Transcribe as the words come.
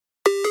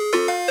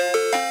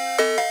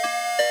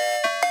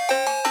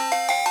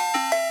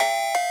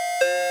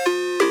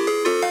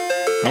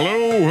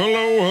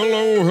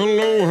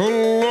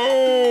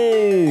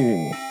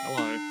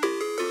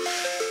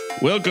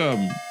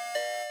Welcome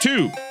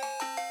to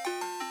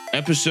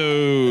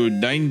episode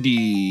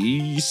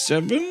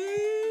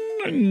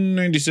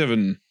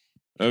 97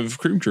 of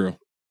Cream Trail.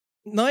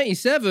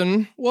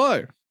 97?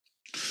 Whoa.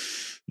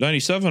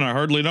 97, I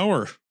hardly know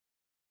her.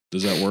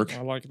 Does that work?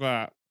 I like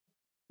that.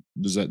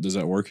 Does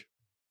that work?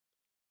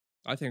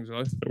 I think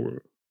so.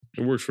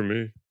 It works for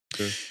me.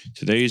 Yeah.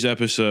 Today's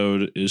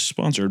episode is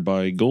sponsored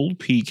by Gold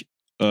Peak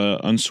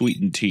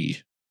Unsweetened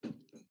Tea.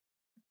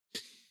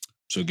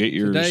 So get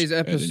yours. Today's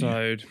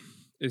episode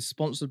is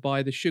sponsored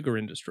by the sugar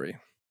industry.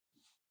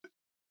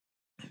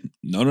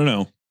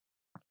 No.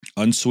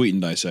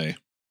 Unsweetened, I say.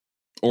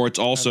 Or it's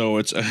also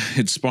it's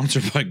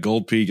sponsored by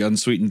Gold Peak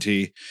Unsweetened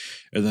Tea,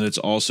 and then it's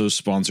also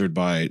sponsored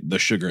by the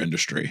sugar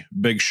industry,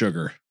 Big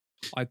Sugar.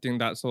 I think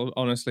that's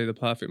honestly the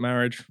perfect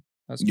marriage.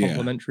 That's Yeah.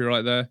 complimentary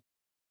right there.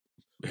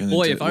 And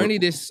Boy, it's- if only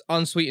this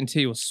unsweetened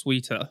tea was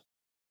sweeter.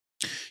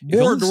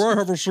 Boy, do I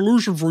have a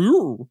solution for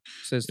you?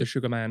 Says the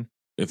sugar man.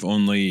 If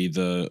only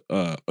the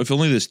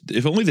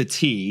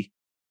tea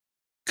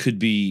could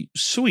be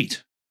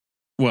sweet.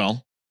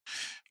 Well,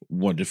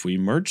 what if we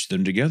merged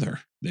them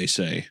together? They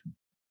say.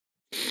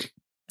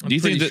 I'm Do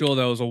you think pretty that- sure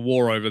there was a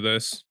war over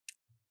this.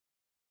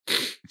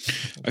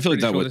 I feel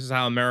like that would. This is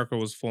how America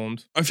was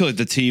formed. I feel like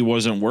the tea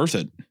wasn't worth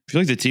it. I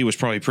feel like the tea was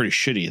probably pretty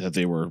shitty that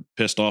they were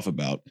pissed off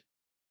about.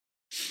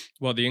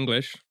 Well, the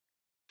English.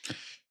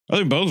 I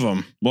think both of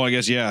them. Well, I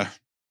guess yeah.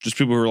 Just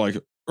people who were like,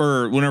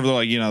 or whenever they're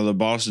like, the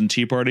Boston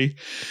Tea Party.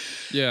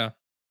 Yeah.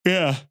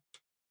 Yeah.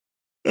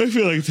 I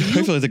feel like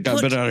they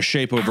got bent out of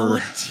shape over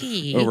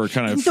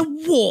kind of.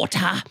 the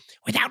water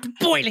without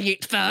boiling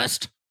it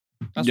first.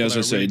 That's Yeah, I was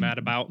what gonna they're really say, mad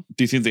about.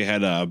 Do you think they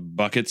had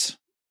buckets?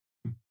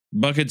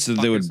 Buckets that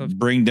they would Buckets of-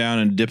 bring down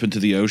and dip into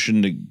the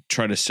ocean to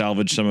try to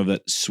salvage some of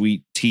that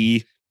sweet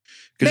tea.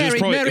 'Cause it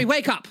was Mary,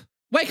 wake up!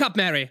 Wake up,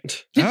 Mary!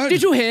 How-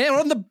 Did you hear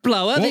on the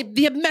blower? What?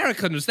 The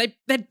Americans,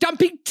 they're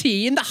dumping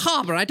tea in the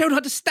harbour. I don't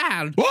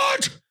understand.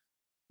 What?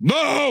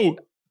 No!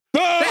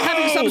 No! They're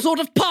having some sort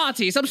of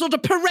party, some sort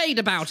of parade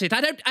about it.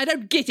 I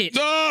don't get it.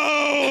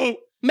 No!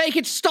 Make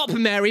it stop,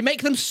 Mary.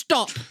 Make them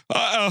stop.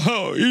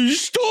 You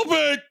stop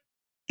it!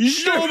 You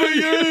stop it,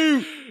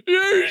 you!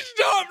 You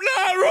stop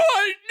that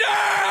right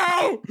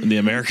now! And the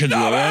Americans were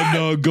like, I'm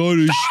not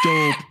gonna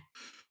stop.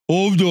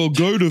 I'm not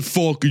gonna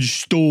fucking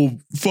stop.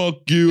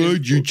 Fuck you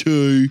and your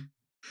tea.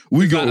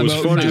 We Is got that What was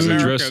about funny is they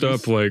Americans? dressed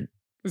up like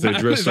Is They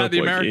that, dressed is that up the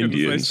like Americans? They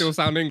Indians. still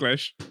sound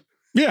English.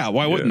 Yeah,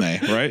 why wouldn't they,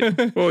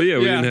 right? well, yeah,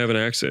 we Yeah. didn't have an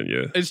accent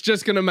yet. It's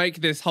just going to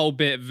make this whole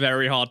bit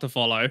very hard to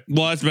follow.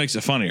 Well, that makes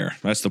it funnier.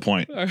 That's the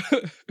point.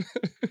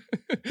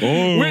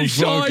 Which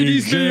side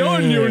is he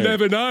on? You'll God.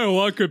 never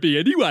know. I could be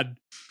anyone.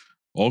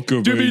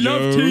 Do me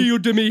love tea or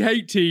do me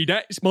hate tea?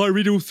 That's my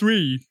riddle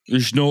 3.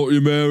 It's not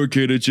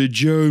American, it's a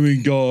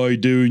German guy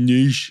doing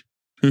this.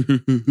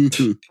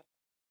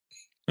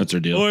 That's our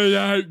deal.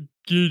 I don't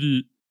get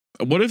it.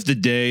 What if the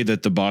day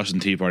that the Boston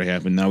Tea Party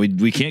happened, now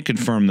we can't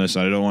confirm this,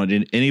 I don't want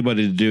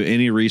anybody to do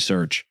any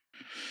research,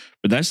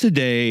 but that's the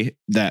day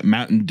that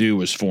Mountain Dew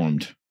was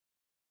formed.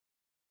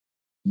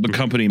 The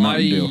company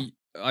Mountain Dew.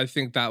 I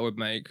think that would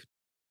make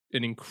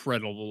an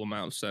incredible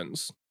amount of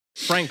sense.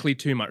 Frankly,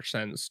 too much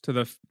sense to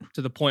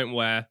the point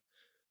where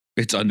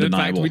It's the fact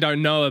undeniable. we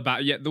don't know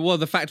about yet. Well,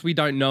 the fact we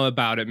don't know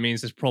about it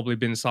means there's probably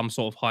been some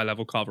sort of high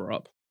level cover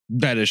up.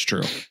 That is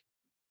true.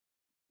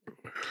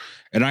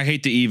 And I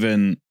hate to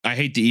even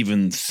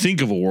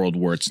think of a world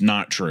where it's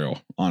not true,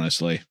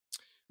 honestly.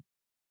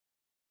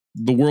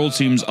 The world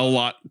seems a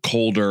lot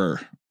colder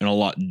and a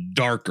lot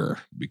darker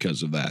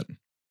because of that.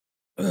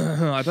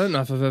 I don't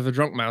know if I've ever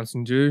drunk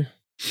Mountain Dew.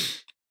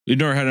 You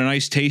never had a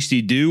nice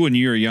tasty dew when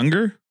you were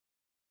younger?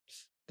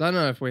 Don't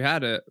know if we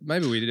had it.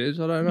 Maybe we did.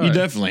 I don't know. You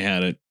definitely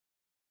had it.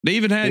 They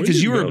even had, When because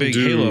did you were a Mountain big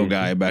Dew- Halo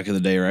guy back in the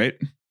day, right?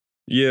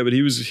 Yeah, but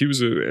he was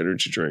an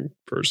energy drink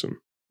person.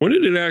 When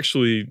did it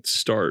actually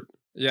start?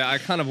 Yeah, I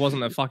kind of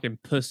wasn't a fucking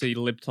pussy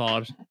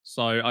libtard,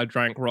 so I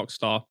drank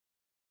Rockstar.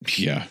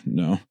 Yeah,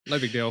 no. No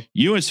big deal.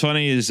 You know what's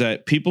funny is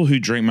that people who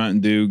drink Mountain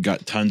Dew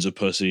got tons of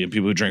pussy, and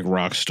people who drink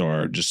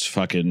Rockstar just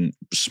fucking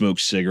smoke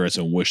cigarettes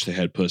and wish they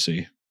had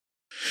pussy.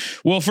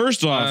 Well,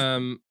 first off,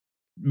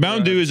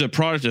 Mountain go Dew is a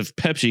product of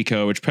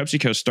PepsiCo, which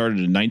PepsiCo started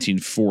in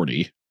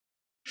 1940.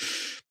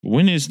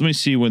 Let me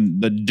see when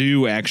the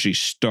Dew actually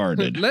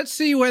started. Let's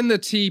see when the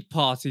Tea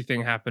Party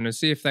thing happened and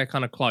see if they're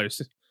kind of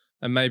close.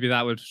 And maybe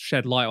that would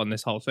shed light on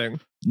this whole thing.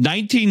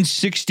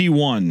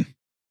 1961,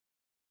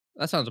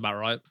 That sounds about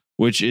right.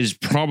 which is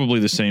probably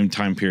the same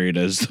time period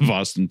as the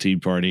Boston Tea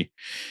Party.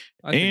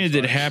 I think And so.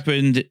 it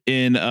happened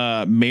in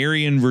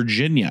Marion,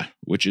 Virginia,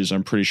 which is,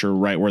 I'm pretty sure,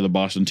 right where the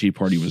Boston Tea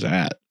Party was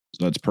at.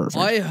 So that's perfect.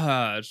 I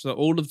heard that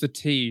all of the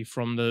tea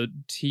from the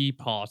Tea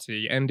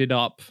Party ended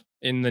up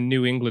in the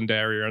New England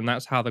area, and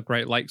that's how the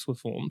Great Lakes were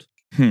formed.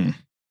 Whoa,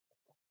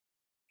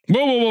 whoa,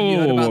 whoa, You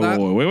whoa, heard whoa, about whoa, that?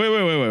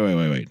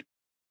 whoa, wait.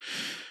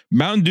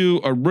 Mountain Dew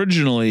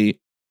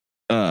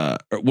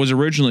was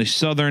originally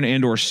Southern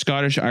and or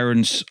Scottish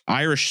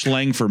Irish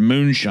slang for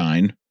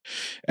moonshine.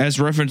 as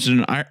referenced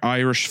in an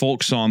Irish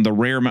folk song, the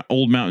rare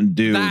old Mountain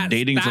Dew,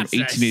 dating from That's a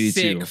 1882.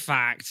 sick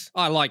fact.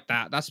 I like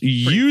that. That's pretty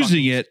Using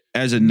fucking- it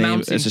as a name,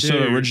 Mountain as a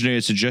soda Dew.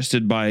 originated,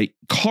 suggested by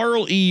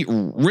Carl E.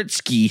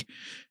 Ritzky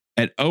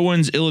at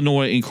Owens,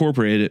 Illinois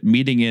Incorporated,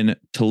 meeting in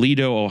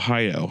Toledo,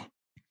 Ohio.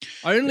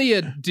 Only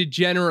a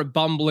degenerate,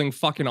 bumbling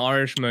fucking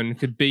Irishman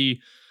could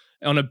be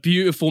on a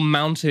beautiful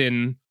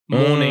mountain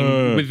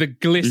morning with the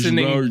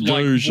glistening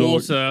like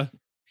water.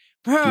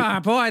 Oh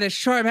boy, this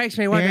sure makes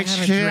me want to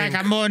have a drink.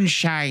 like a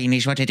moonshine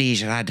is what it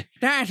is, lad.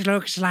 That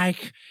looks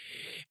like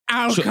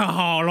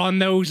alcohol on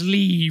those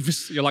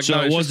leaves. You're like, So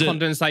no, it's was just it-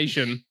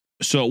 condensation.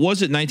 So it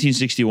wasn't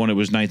 1961, it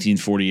was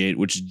 1948,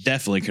 which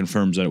definitely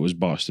confirms that it was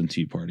Boston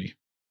Tea Party.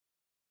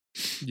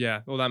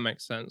 Yeah, well, that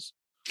makes sense.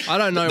 I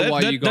don't know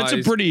why you guys.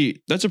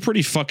 That's a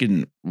pretty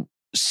fucking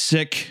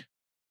sick.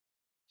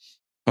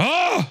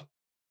 Oh,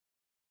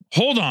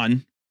 hold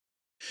on.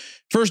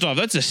 First off,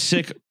 that's a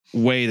sick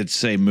way to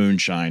say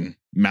moonshine,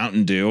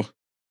 Mountain Dew.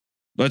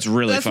 That's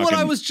really That's fucking. what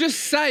I was just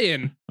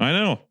saying. I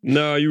know.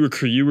 No, you were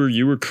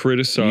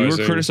criticizing. You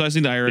were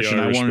criticizing the Irish,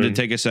 and I wanted to Irishman.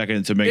 take a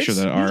second to make sure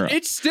that our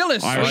It's still a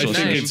Irish strange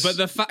name, listeners-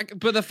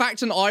 but the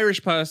fact an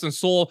Irish person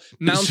saw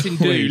Mountain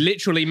Dew, Wait.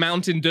 literally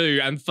Mountain Dew,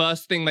 and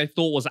first thing they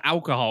thought was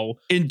alcohol.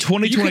 in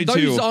 2022.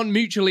 Those aren't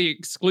mutually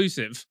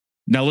exclusive.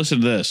 Now listen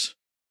to this.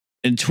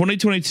 In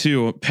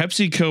 2022,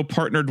 PepsiCo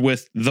partnered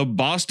with the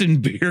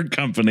Boston Beer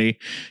Company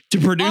to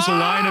produce a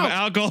line of Oh!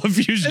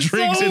 alcohol-infused It's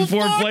drinks so in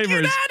 4 fucking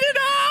flavors. added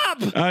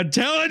up! I'm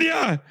telling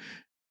you,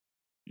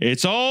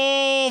 it's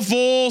all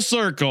full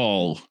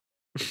circle.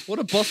 What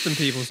do Boston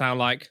people sound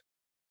like?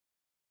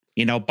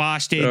 You know,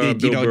 Boston.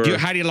 Bill Burr.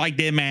 How do you like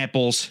them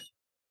apples?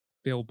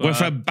 Bill Burr. We're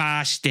from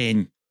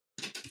Boston.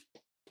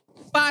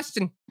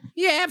 Boston.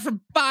 Yeah, I'm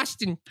from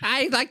Boston.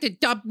 I like to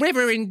dump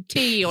river in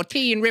tea or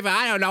tea in river.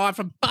 I don't know. I'm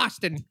from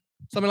Boston.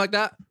 Something like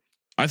that.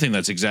 I think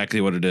that's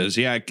exactly what it is.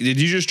 Yeah. Did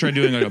you just try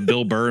doing like a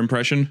Bill Burr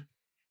impression?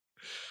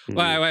 Wait,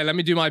 let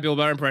me do my Bill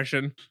Burr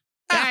impression.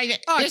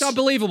 It's This,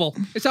 unbelievable.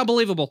 It's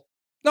unbelievable.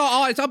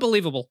 No, it's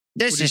unbelievable.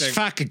 this What do you is think?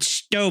 fucking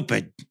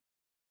stupid.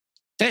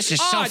 This is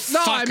Oh, so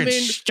no, I fucking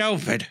mean-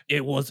 stupid.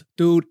 It was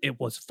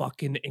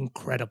fucking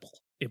incredible.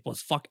 It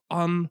was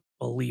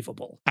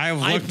unbelievable.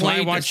 I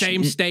played the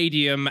same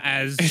stadium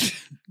as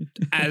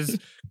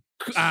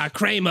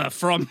Kramer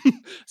from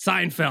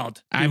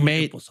Seinfeld. I Dude,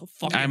 made- it was so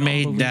fucking I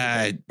made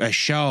unbelievable. a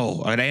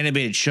show, an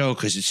animated show,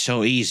 because it's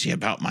so easy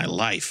about my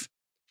life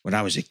when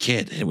I was a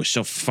kid. It was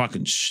so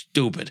fucking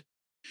stupid.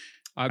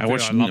 I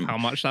watched love N- how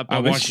much that. I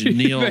bothers watched you.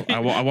 Neil. I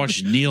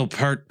watched Neil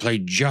Peart play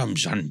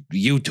drums on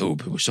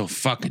YouTube. It was so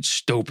fucking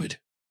stupid.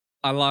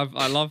 I love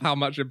how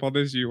much it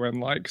bothers you when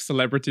like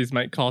celebrities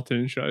make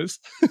cartoon shows.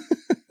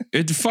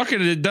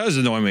 It does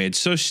annoy me. It's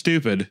so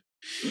stupid.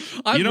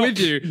 I'm with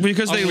you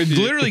because I'm they with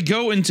you. literally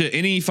go into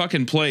any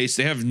fucking place.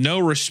 They have no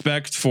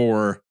respect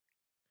for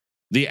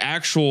the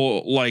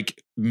actual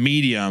like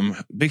medium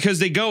because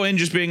they go in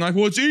just being like,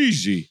 well, it's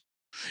easy.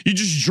 You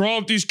just draw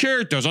up these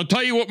characters. I'll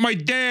tell you what my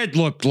dad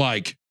looked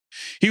like.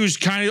 He was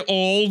kind of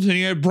old and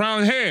he had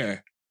brown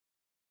hair.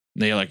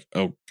 And they're like,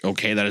 oh,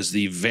 okay, that is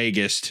the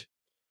vaguest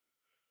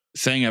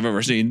thing I've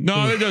ever seen.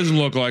 No, that doesn't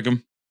look like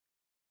him.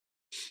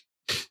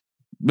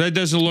 That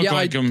doesn't look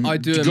like him. I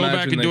do Go imagine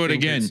back and they do it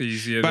think again. it's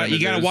easier But than you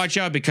it gotta is. watch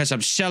out because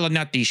I'm selling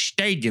out these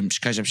stadiums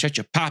because I'm such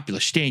a popular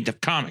stand-up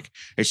comic.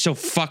 It's so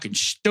fucking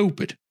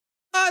stupid.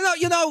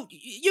 No,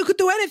 you could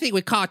do anything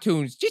with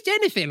cartoons. Just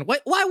anything.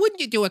 Why wouldn't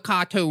you do a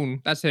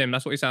cartoon? That's him.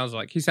 That's what he sounds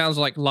like. He sounds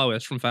like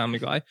Lois from Family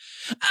Guy.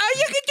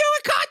 You could do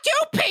a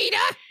cartoon, Peter.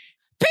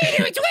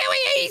 Peter, it's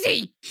really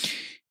easy.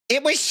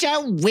 It was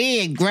so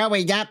weird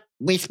growing up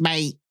with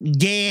my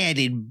dad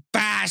in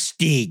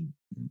Boston.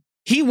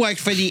 He worked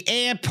for the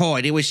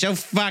airport. It was so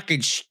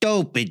fucking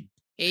stupid.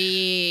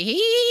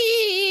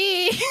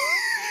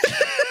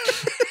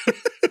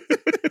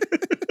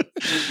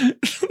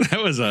 That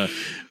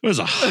was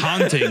a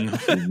haunting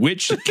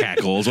witch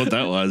cackle is what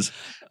that was.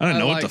 I don't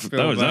know what like that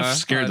Bill was. That Burr.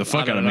 scared the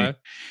fuck I out of don't me. know.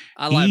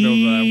 I like Bill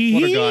Burr.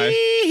 What a guy.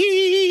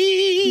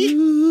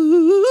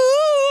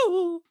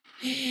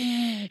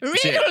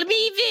 Riddle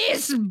me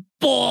this,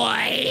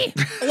 boy.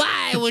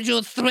 Why would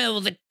you throw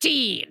the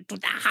tea into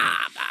the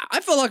harbor?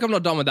 I feel like I'm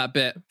not done with that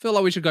bit. I feel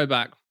like we should go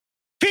back.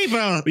 People,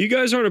 But you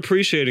guys aren't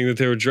appreciating that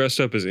they were dressed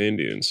up as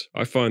Indians.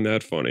 I find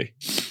that funny.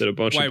 That a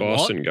bunch Wait, of what?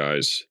 Boston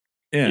guys.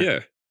 Yeah. Yeah.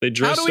 They How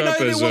dressed do we know up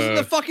that it as wasn't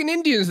the fucking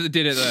Indians that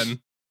did it then?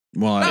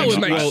 Well, That would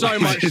make well, so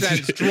much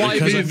sense. because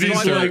Driving I think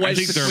a they're- I wedge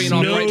think they're between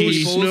our great milky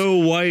peoples. Snow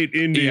White Yeah,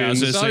 I was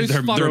Indians. gonna say Those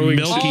they're fucking-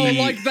 milky,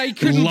 Oh, like they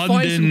couldn't find some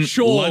London,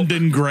 chalk.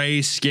 London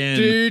gray skin.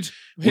 Dude,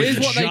 here's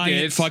with what they giant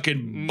did.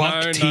 fucking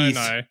buck no, teeth.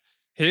 No.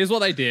 Here's what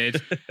they did.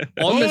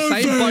 On the Oh,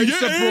 same boats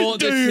that brought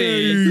the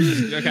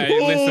tea. Okay,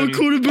 listen.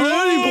 could have been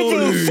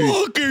anybody.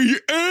 fucking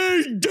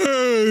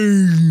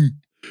ending.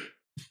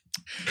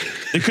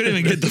 They couldn't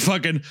even get the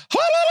fucking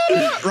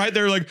right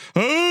there, like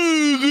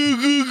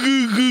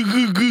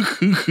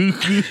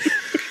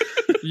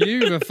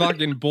You were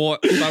fucking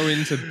bought so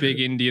into big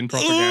Indian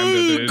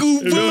propaganda,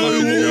 dude. No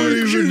one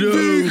even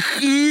knows.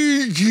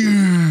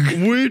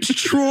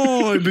 Which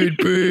tribe it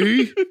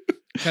be.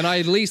 Can I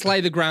at least lay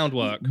the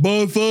groundwork?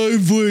 My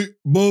favorite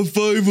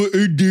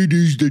Indian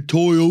is the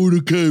Toyota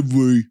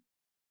Camry.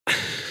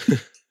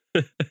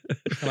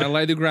 Can I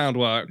lay the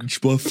groundwork?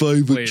 It's my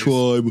favorite Please.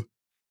 tribe.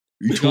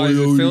 Guys,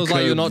 it feels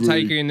like you're not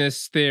taking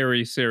this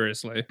theory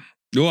seriously.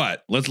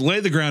 What? Let's lay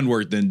the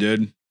groundwork then,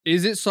 dude.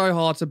 Is it so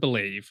hard to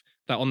believe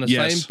that on the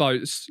Yes. same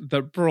boats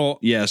that brought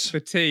Yes. the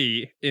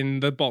tea in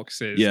the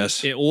boxes,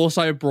 Yes. it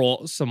also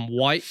brought some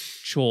white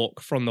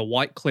chalk from the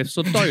White Cliffs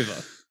of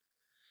Dover?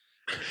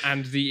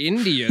 And the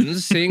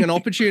Indians, seeing an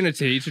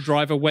opportunity to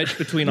drive a wedge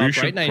between our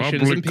great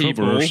nations and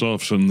people,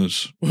 ourselves in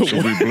this so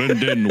we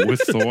blend in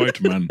with the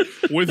white man.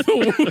 with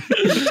the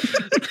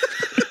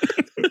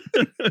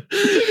They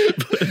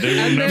will And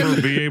then-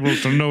 never be able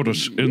to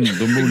notice in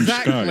the moon sky.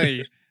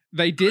 exactly,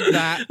 they did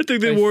that. I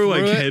think they wore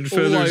like threw it head all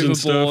feathers and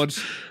overboard.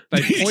 stuff.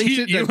 They pointed,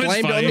 You they know what's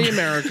blamed it on funny? the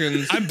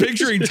Americans. I'm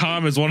picturing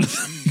Tom as one of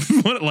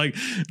like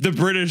the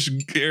British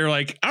are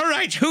like, all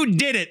right, who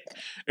did it?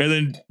 And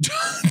then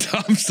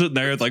Tom's sitting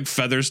there with like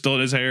feathers still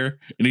in his hair,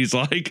 and he's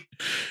like,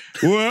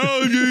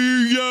 well, do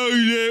you know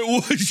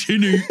that was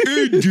an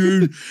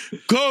Indian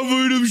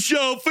covered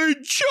himself in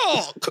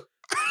chalk?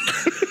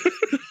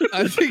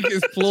 I think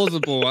it's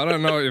plausible. I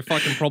don't know what your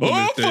fucking problem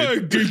I is,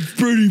 dude. think it's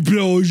pretty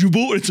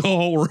plausible. It's a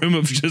whole room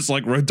of just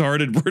like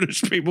retarded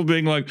British people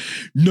being like,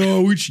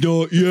 no, it's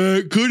not. Yeah,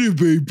 it could have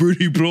been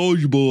pretty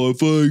plausible, I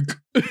think.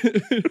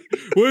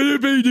 Would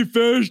it be the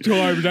first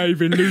time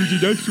they've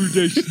eluded us with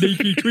their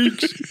sneaky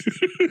tweaks?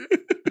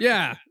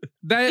 Yeah,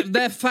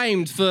 they're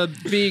famed for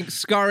being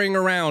scurrying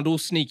around all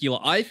sneaky.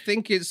 I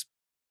think it's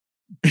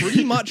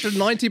pretty much a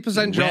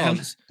 90%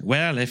 chance.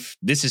 Well, if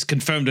this is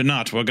confirmed or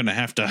not, we're going to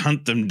have to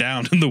hunt them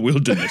down in the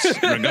wilderness,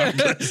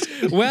 regardless.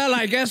 Well,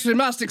 I guess we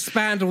must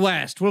expand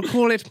west. We'll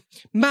call it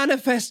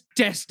Manifest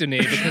Destiny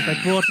because they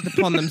brought it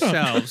upon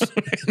themselves.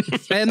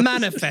 They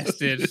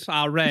manifested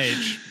our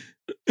rage.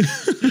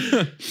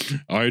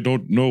 I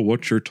don't know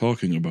what you're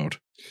talking about.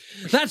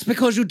 That's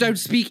because you don't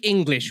speak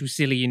English, you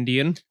silly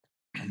Indian.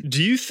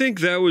 Do you think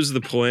that was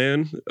the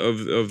plan of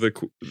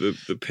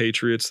the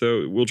Patriots?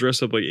 Though we'll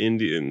dress up like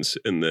Indians,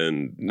 and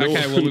then no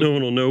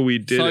one will know we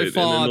did so it, and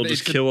far, then they'll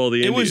just kill all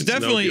the It Indians. was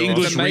definitely and that'll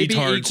be English awesome. maybe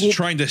retards equal-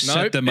 trying to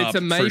set them it's up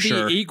a maybe for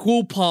sure.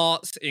 equal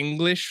parts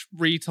English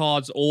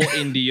retards or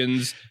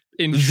Indians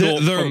in The,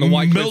 short their from the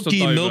White Cliffs of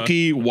Dover.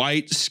 milky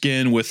white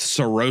skin with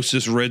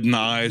cirrhosis-ridden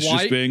eyes,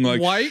 just being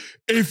like, white.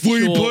 if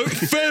we Sure. put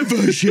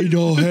feathers in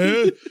our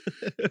hair,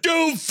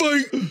 don't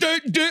think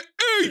that the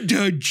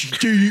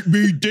Indians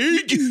me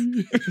did.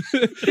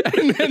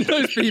 And then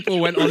those people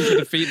went on to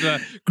defeat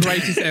the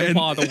greatest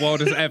empire the world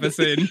has ever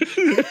seen.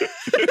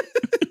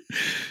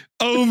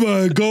 Oh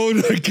my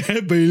God, I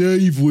can't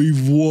believe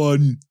we've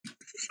won.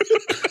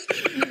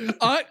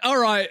 All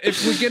right,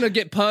 if we're going to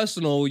get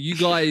personal, you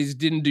guys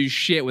didn't do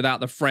shit without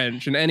the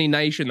French, and any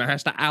nation that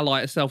has to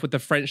ally itself with the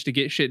French to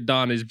get shit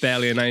done is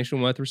barely a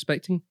nation worth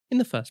respecting in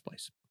the first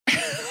place.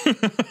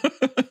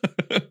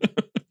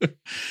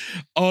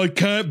 I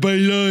can't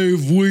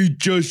believe we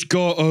just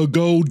got a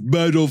gold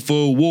medal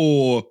for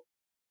war.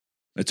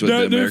 That's what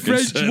the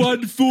Americans said.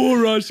 won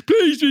for us.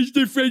 Please,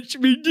 Mr.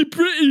 Frenchman, the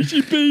British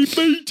are being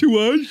mean to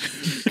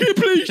us. Can you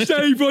please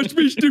save us,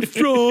 Mr.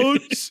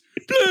 France?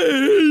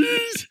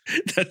 Please.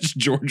 That's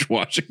George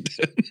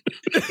Washington.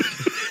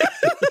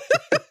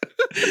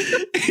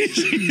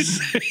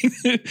 he's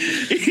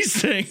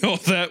saying all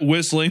that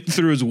whistling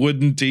through his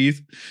wooden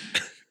teeth.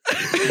 Oh,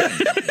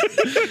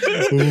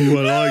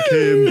 I like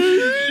him.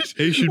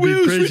 He should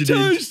be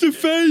president. the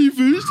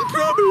favors,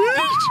 promise.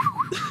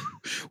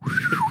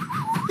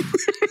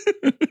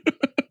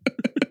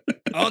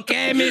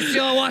 Okay,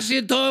 Mr.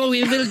 Washington,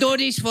 we will do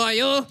this for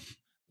you.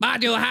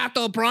 But you have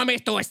to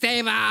promise to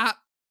save our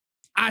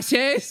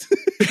ashes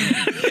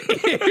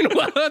in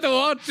World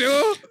War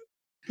II.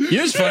 You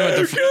know what's funny about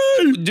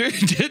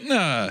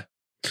the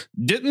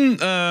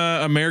didn't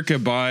America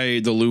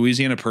buy the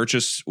Louisiana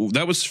Purchase?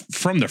 That was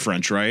from the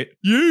French, right?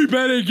 You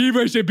better give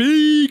us a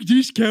big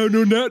discount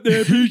on that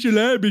there piece of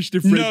land,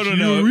 Mr. French.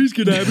 No. He's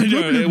gonna have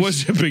No, it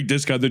wasn't a big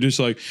discount. They're just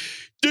like,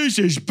 this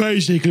is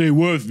basically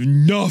worth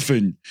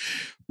nothing.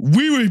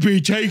 We would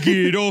be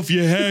taking it off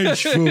your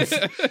hands for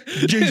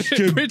just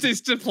to...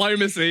 British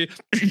diplomacy.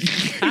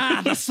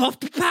 The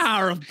soft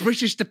power of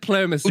British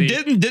diplomacy.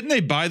 Didn't they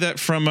buy that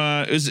from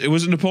was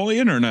it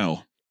Napoleon or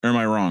no? Or am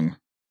I wrong?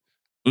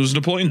 Was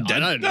Napoleon dead?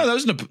 don't know. No, that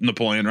was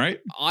Napoleon, right?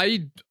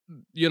 I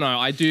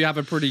do have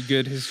a pretty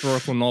good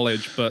historical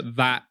knowledge, but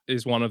that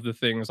is one of the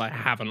things I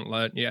haven't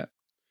learned yet.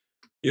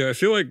 Yeah, I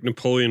feel like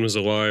Napoleon was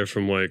alive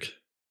from like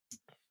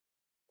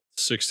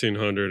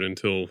 1600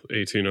 until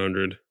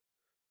 1800.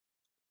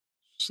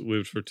 Just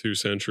lived for 2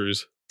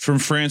 centuries. From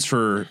France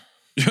for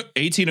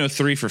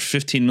 1803 for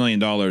 $15 million.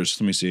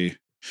 Let me see.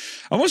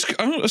 I almost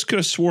could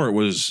have swore it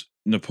was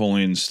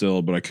Napoleon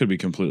still, but I could be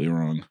completely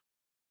wrong.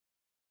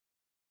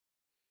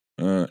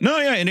 In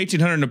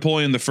 1800,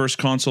 Napoleon, the first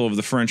consul of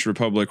the French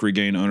Republic,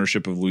 regained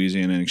ownership of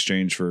Louisiana in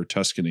exchange for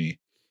Tuscany.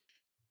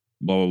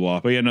 Blah, blah, blah.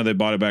 But yeah, no, they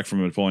bought it back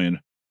from Napoleon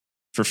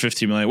for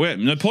 $15 million. Wait,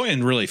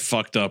 Napoleon really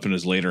fucked up in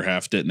his later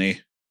half, didn't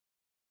he?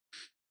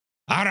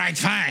 All right,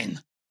 fine.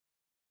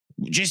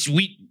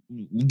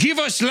 Give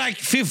us like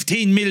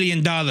 $15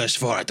 million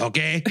for it,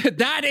 okay?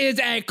 That is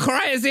a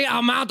crazy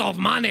amount of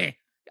money.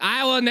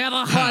 I will never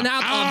run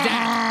out of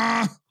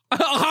that.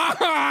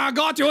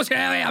 Got you,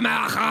 scary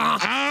America.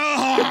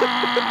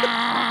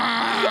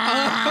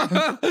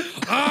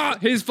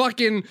 His French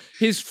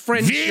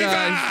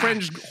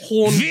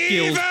horn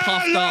gills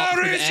puffed up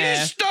in the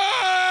air.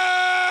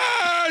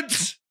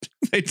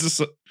 They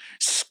just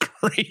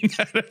scream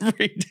that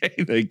every day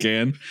they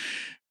can.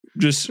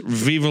 Just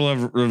vive la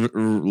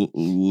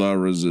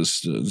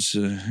resistance.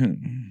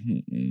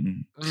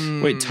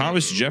 Wait,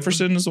 Thomas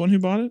Jefferson is the one who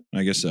bought it?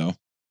 I guess so.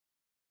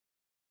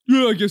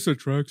 Yeah, I guess that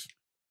tracks.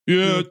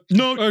 Yeah,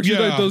 no, actually,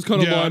 that does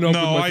kind of line up.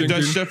 No, with my thinking.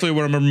 that's definitely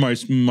what I remember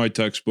my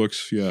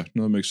textbooks. Yeah,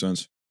 no, that makes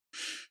sense.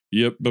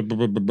 Yep,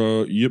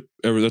 yep.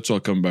 That's all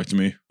coming back to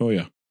me. Oh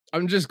yeah.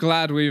 I'm just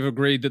glad we've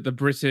agreed that the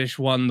British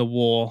won the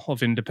War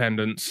of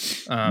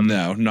Independence.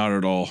 No, not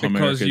at all. Because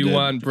America you did.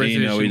 weren't British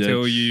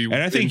until you.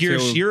 And I think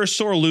you're a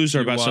sore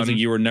loser about won. something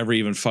you were never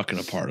even fucking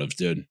a part of,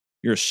 dude.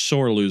 You're a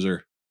sore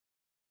loser.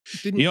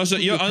 Didn't You also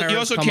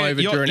come can't.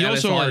 over You during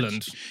also Ellis are.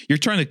 Island? You're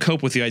trying to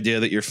cope with the idea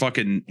that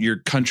your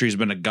country's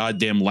been a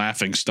goddamn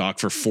laughing stock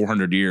for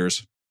 400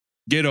 years.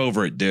 Get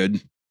over it,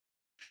 dude.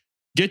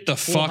 Get the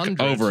 400.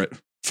 fuck over it.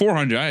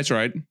 400. That's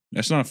right.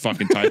 That's not a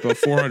fucking typo.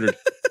 400.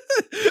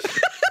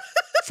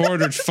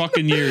 400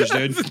 fucking years,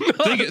 dude.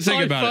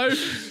 Think about it.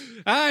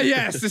 Ah,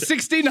 yes, the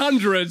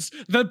 1600s,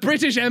 the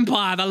British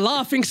Empire, the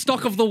laughing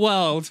stock of the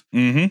world.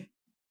 Mm-hmm.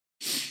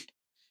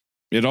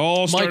 It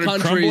all My started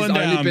country's crumbling only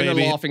down, been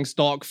baby. a laughing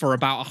stock for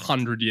about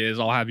 100 years,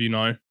 I'll have you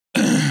know.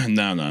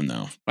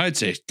 No. I'd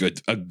say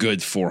a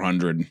good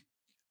 400.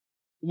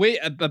 We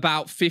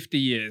about 50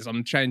 years.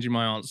 I'm changing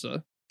my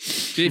answer.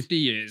 50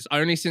 years,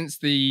 only since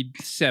the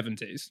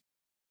 70s.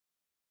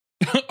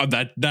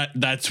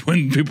 That's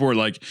when people were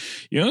like,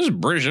 this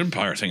British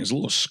Empire thing is a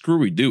little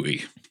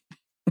screwy-dooey.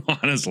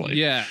 Honestly.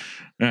 Yeah.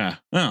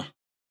 Oh.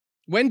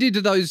 When did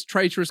those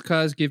traitorous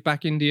curs give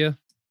back India?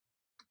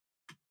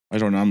 I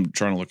don't know. I'm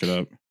trying to look it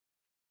up.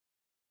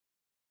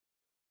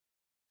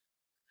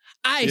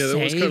 I Yeah, that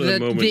was say kind of the that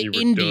moment the you were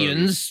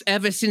Indians,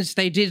 ever since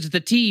they did the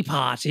Tea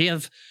Party,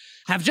 have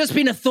just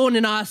been a thorn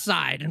in our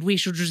side, and we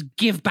should just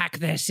give back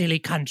their silly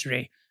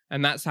country.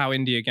 And that's how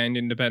India gained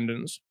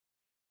independence.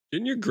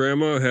 Didn't your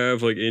grandma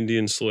have like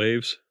Indian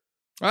slaves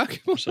Okay.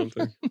 or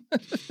something?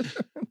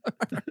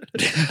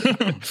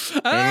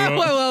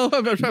 Well.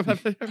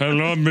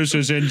 Hello,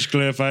 Mrs.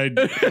 Hinchcliffe. I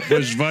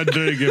was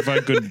wondering if I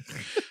could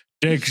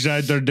take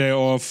Saturday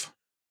off.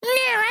 No,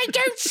 I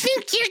don't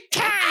think you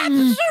can.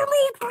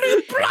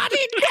 Absolutely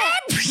bloody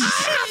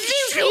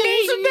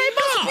absolutely. They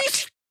must be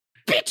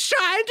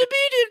spit-shined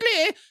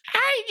immediately.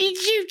 I need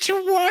you to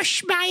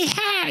wash my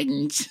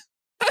hands.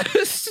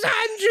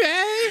 Sandra,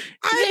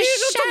 I need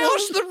you to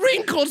wash the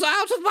wrinkles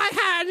out of my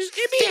hands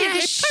immediately. They're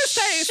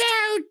Post-haste.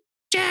 so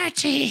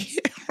dirty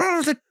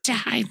all the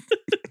time.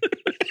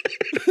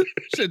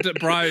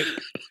 Bro,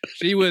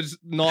 she would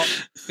not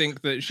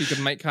think that she could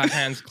make her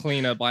hands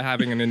cleaner by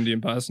having an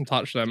Indian person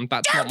touch them.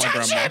 That's Don't not my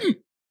touch grandma. him!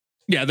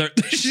 Yeah,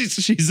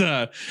 she's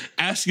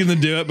asking them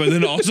to do it, but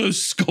then also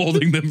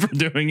scolding them for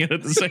doing it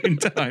at the same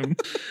time.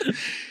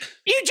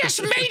 You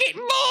just made it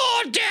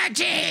more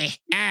dirty.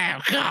 Oh,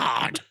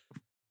 God.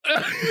 Oh,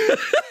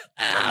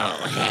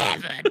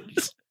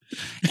 heavens.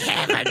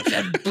 Heavens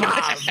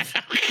above.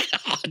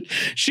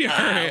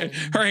 God.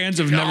 Her hands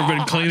have never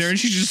been cleaner, and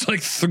she's just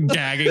like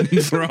gagging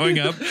and throwing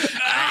up.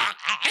 Oh,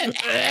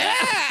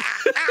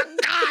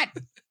 God.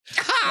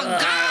 Oh,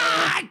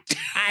 God.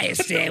 I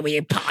say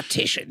we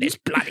partition this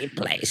bloody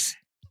place.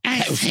 I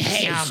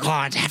think you're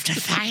going to have to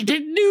find a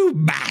new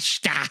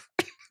master.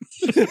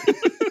 Get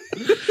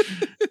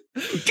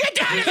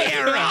out of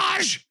here,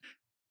 Raj.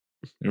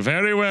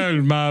 Very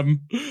well, Mom.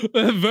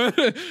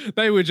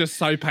 They were just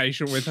so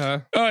patient with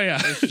her. Oh yeah,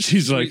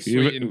 she's like,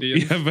 sweet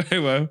Indians. yeah, very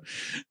well,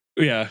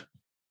 yeah.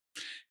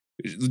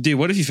 Dude,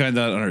 what if you found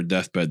out on her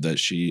deathbed that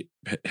she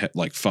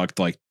like fucked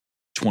like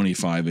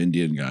 25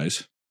 Indian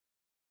guys?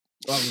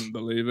 I wouldn't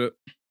believe it.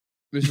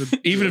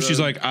 Even if she's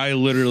like, I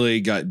literally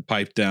got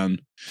piped down.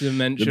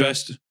 Dementia. The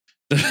best.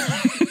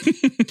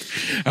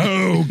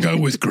 Oh, go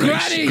with grace,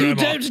 Granny, you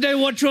don't know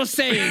what you're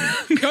saying.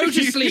 Go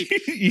to sleep.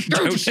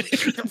 Go to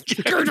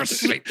sleep. Go to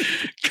sleep.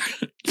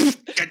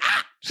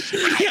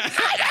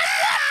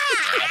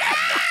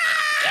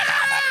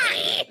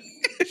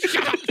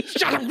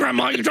 Shut up,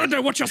 Grandma. You don't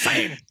know what you're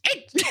saying.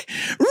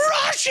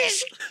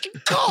 Raj's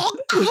cock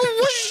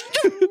was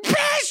the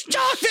best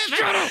of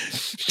it.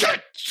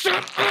 Shut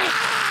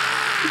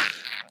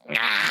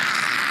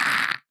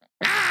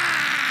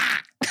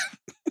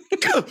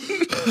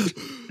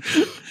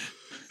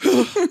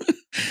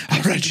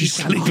All right, she's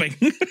sleeping.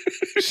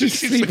 She's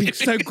sleeping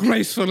so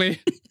gracefully.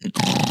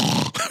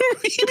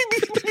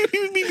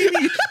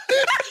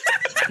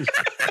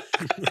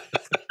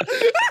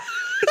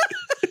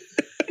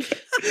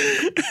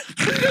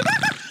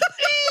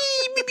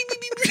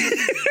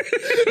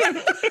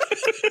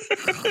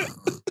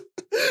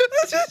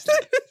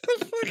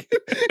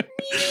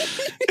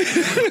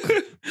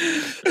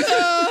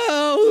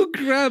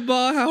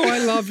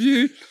 love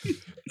you.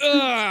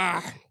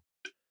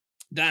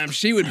 Damn,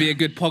 she would be a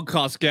good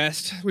podcast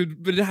guest.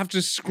 We'd have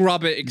to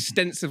scrub it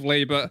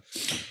extensively, but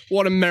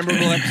what a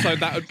memorable episode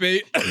that would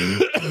be.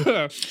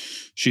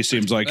 She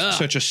seems like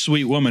such a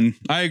sweet woman.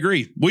 I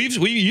agree.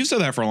 You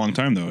said that for a long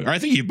time, though. I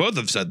think you both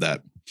have said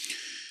that.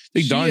 I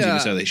think Don's even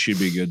said they should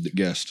be a good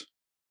guest.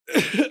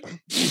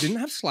 She didn't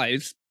have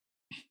slaves.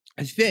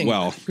 I think.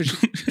 Well,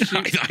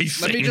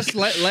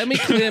 let me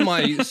clear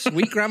my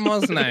sweet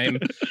grandma's name.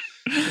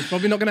 It's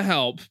probably not going to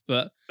help,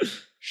 but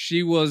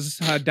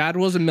her dad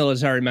was a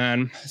military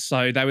man,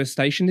 so they were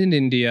stationed in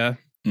India,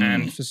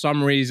 and for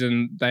some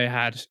reason they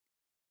had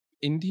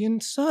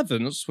Indian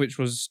servants, which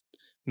was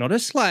not a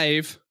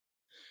slave.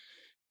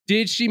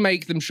 Did she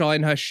make them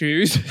shine her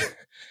shoes?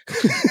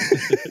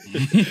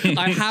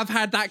 I have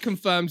had that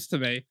confirmed to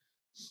me.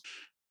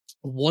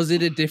 Was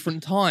it a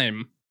different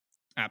time?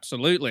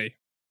 Absolutely.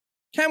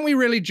 Can we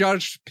really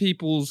judge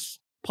people's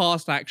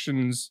past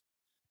actions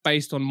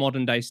based on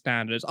modern day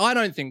standards? I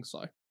don't think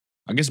so.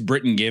 I guess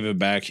Britain gave it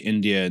back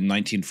India in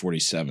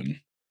 1947.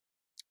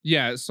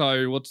 Yeah,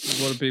 so what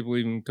are people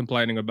even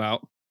complaining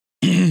about?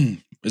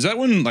 Is that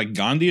when like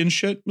Gandhi and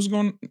shit was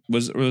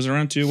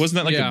around too? Wasn't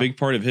that like a big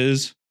part of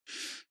his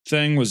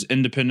thing was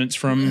independence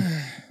from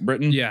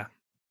Britain? Yeah.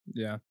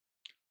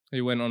 He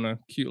went on a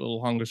cute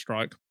little hunger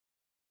strike.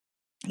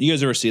 You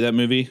guys ever see that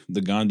movie,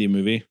 the Gandhi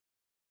movie?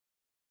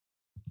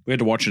 We had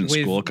to watch it in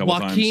school a couple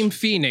times. Joaquin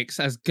Phoenix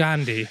as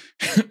Gandhi.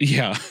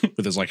 Yeah,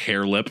 with his like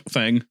hair lip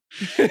thing.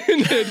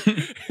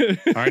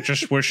 I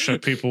just wish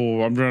that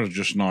I'm gonna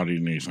just not eat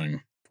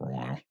anything for a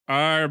while.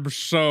 I'm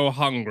so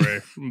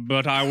hungry,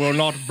 but I will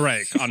not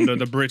break under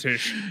the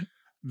British.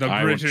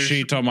 I will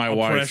cheat on my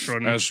wife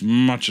as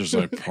much as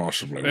I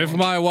possibly want. If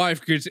my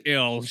wife gets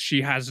ill,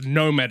 she has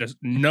no medicine.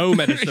 No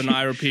medicine,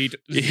 I repeat.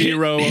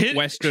 Zero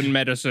Western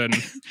medicine.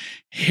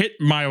 Hit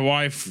my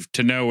wife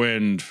to no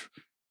end,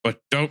 but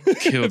don't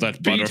kill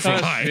that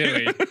butterfly.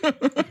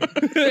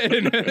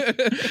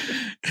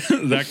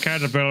 That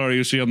caterpillar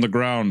you see on the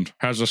ground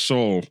has a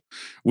soul.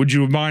 Would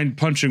you mind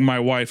punching my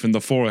wife in the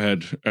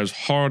forehead as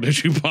hard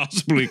as you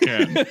possibly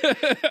can?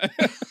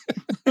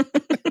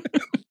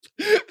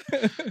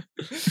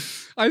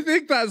 I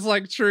think that's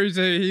like true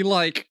too.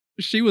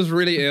 She was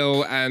really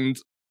ill, and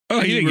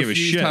he didn't give a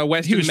shit. Her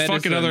Western he was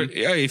medicine,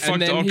 fucking he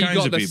fucked all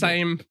kinds of people.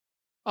 Same.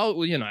 Oh,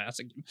 well,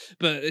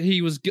 but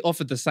he was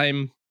offered the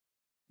same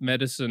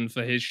medicine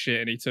for his shit,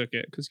 and he took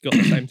it because he got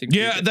the same thing.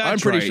 Yeah, I'm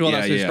pretty sure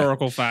that's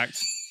historical fact.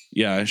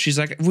 Yeah, she's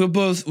like,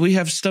 we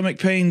have stomach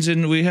pains,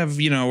 and we have,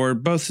 we're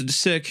both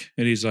sick,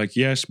 and he's like,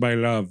 yes, my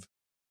love.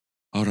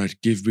 All right,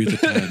 give me the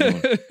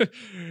Tylenol.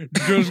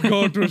 Just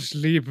go to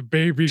sleep,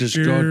 baby. Just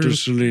go to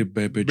sleep,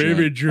 baby.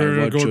 Baby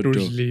girl, go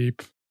to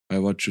sleep. I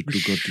want you to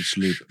go to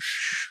sleep.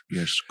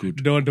 Yes,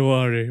 good. Don't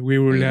worry. We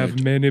will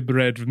have many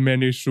bread,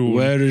 many soon.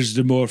 Where is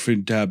the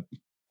morphine tab?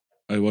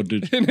 I want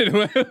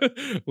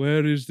it.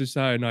 Where is the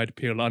cyanide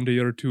pill under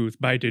your tooth?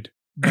 Bite it.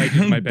 Bite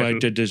it, my petal.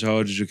 Bite it as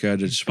hard as you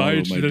can and swallow,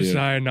 my dear. Bite the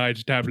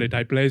cyanide tablet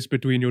I place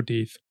between your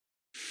teeth.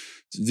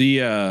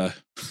 The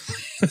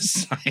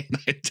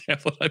cyanide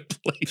tablet I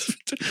placed.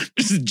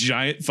 Just a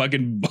giant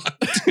fucking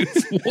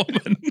buck-tooth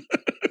woman.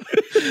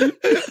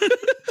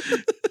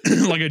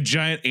 Like a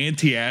giant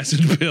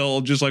anti-acid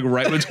pill, just like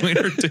right between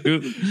her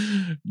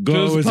tooth.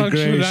 Go just with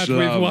puncture grace, that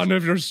with one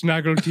of your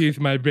snuggle teeth,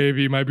 my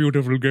baby, my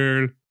beautiful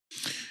girl.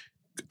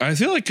 I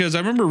feel like because I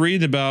remember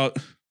reading about.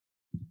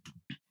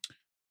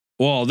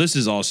 Well, this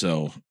is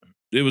also.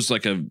 It was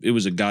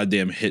a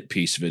goddamn hit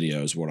piece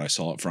video is what I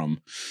saw it from.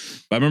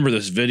 But I remember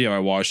this video I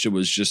watched. It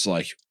was just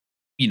like,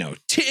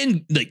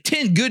 10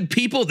 good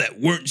people that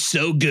weren't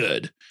so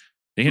good.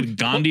 They had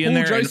Gandhi in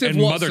there and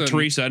Mother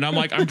Teresa. And I'm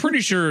like, I'm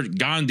pretty sure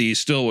Gandhi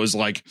still was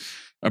like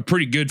a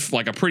pretty good,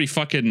 like a pretty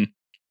fucking,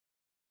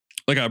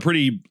 like a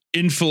pretty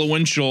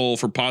influential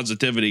for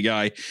positivity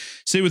guy.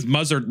 Same with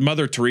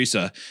Mother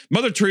Teresa.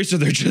 Mother Teresa,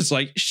 they're just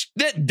like,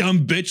 that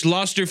dumb bitch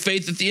lost her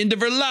faith at the end of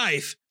her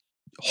life.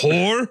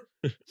 Whore.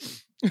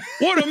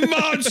 What a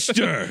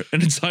monster.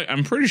 And it's like,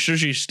 I'm pretty sure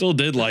she still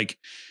did like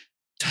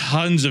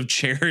tons of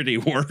charity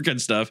work and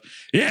stuff.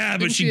 Yeah,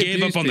 but she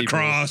gave up on the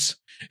cross.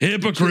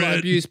 Hypocrite. She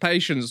abused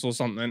patients or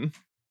something.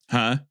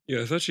 Huh?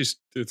 Yeah, I thought she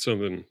did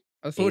something.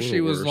 I thought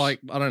she was like,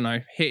 I don't know,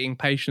 hitting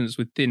patients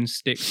with thin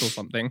sticks or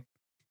something.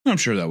 I'm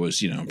sure that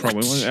was,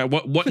 probably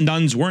what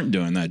nuns weren't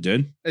doing that,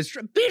 dude.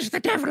 Beat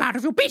the devil out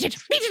of you. Beat it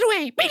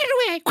away. Beat it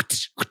away.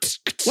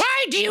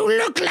 Why do you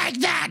look like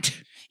that?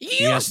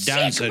 You're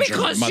sick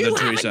because Mother you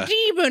Teresa. have a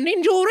demon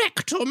in your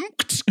rectum.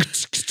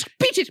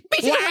 Beat it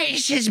Why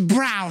is his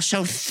brow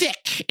so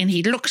thick and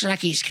he looks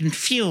like he's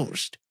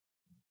confused?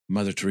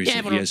 Mother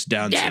Teresa, he has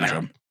Down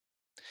syndrome.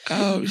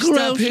 Oh,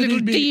 gross little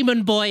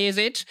demon boy, is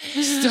it?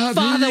 Stop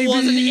Father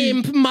was an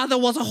imp, mother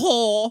was a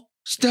whore.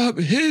 Stop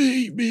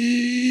hitting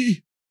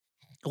me.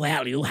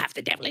 Well, you have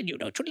the devil in you,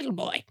 don't you, little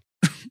boy?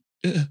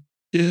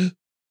 Yeah.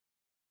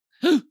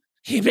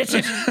 He bit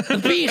it.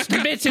 The beast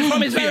bit it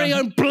from his very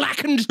own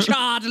blackened,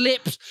 charred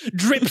lips.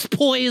 Drips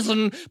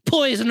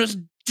poisonous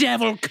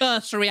devil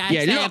cursory. I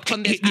say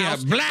upon this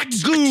house. Black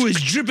goo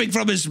is dripping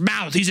from his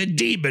mouth. He's a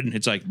demon.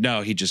 It's like,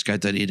 no, he just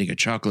got done eating a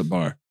chocolate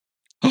bar.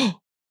 Oh,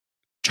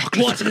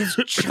 chocolate. What is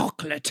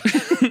chocolate?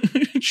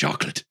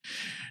 Chocolate.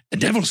 The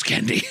devil's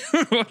candy.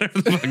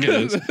 Whatever the fuck it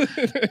is.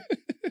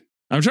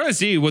 I'm trying to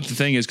see what the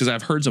thing is because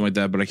I've heard something like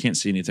that, but I can't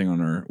see anything on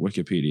her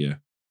Wikipedia.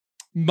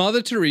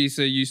 Mother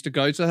Teresa used to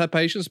go to her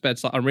patient's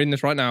bedside. I'm reading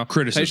this right now.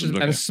 Criticism.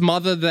 And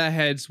smother their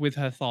heads with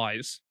her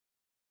thighs.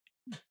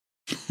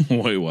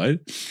 Wait, what?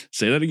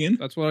 Say that again?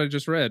 That's what I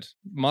just read.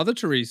 Mother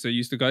Teresa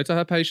used to go to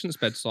her patients'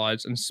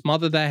 bedsides and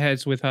smother their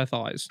heads with her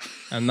thighs.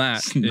 And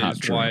that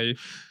is why...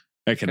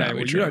 That cannot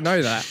be true. You don't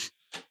know that.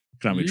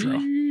 Cannot be true.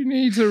 You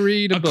need to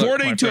read a book,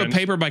 According to friend. a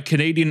paper by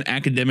Canadian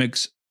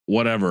academics,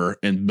 whatever,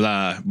 and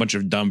blah, a bunch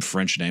of dumb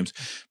French names,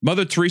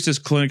 Mother Teresa's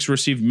clinics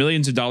received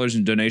millions of dollars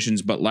in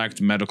donations but lacked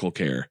medical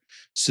care,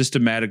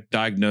 systematic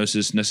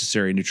diagnosis,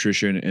 necessary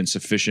nutrition, and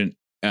sufficient...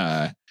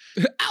 Oh,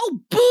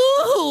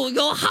 boo!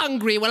 You're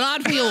hungry. Well,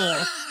 aren't we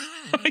all?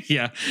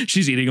 Yeah,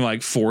 she's eating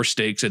like 4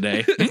 steaks a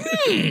day.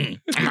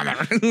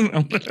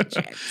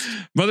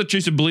 Mother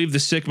Teresa believed the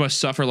sick must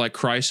suffer like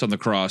Christ on the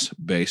cross,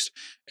 based.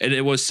 And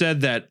it was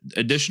said that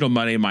additional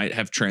money might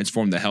have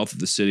transformed the health of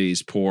the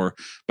city's poor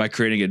by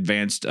creating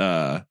advanced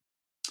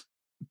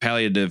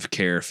palliative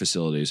care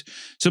facilities.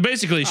 So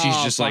basically, she's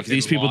just like,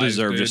 these people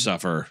deserve to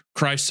suffer.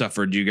 Christ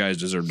suffered. You guys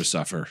deserve to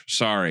suffer.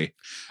 Sorry.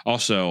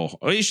 Also,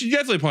 she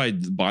definitely probably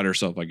bought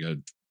herself like a,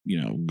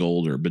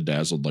 gold or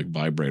bedazzled like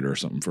vibrator or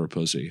something for a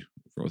pussy.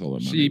 With all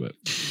that money, but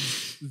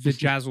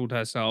bedazzled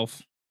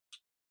herself.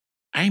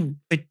 I'm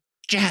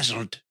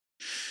bedazzled.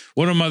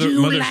 One of Mother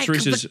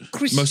Teresa's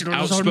most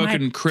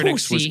outspoken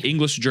critics was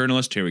English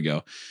journalist. Here we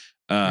go.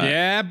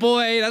 Yeah,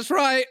 boy, that's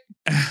right.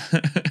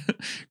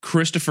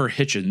 Christopher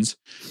Hitchens,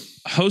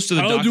 host of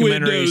the documentaries. How do we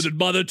know that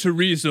Mother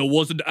Teresa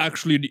wasn't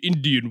actually an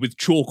Indian with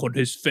chalk on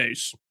his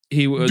face?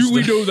 He was. Do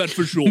we know that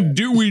for sure?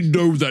 Do we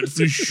know that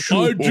for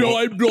sure? I'm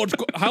not.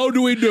 How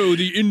do we know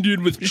the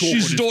Indian with chalk on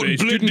his face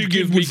didn't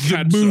give me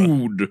cancer?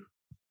 Mood.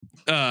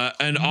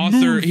 An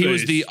author. He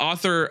was the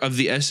author of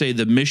the essay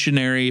 "The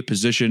Missionary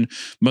Position: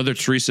 Mother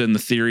Teresa and the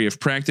Theory of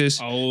Practice."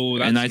 Oh,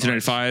 that's in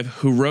 1995. Nice.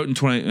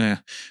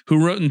 Who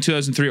wrote in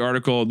 2003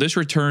 article? This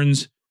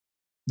returns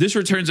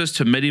us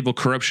to medieval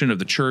corruption of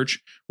the church,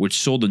 which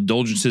sold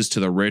indulgences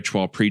to the rich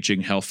while preaching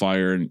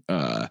hellfire and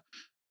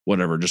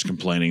whatever, just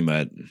complaining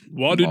that.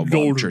 What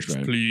indulgence,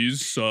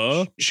 please,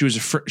 sir? She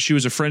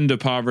was a friend of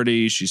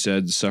poverty. She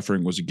said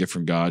suffering was a gift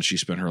from God. She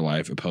spent her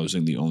life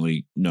opposing the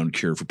only known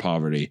cure for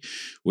poverty,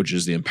 which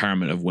is the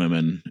empowerment of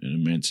women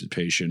and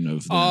emancipation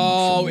of them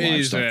from the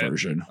livestock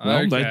version.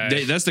 Well,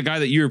 that's the guy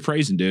that you were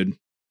praising, dude.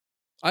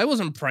 I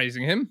wasn't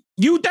praising him.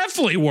 You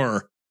definitely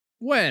were.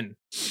 When?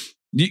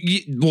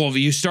 Well,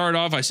 you started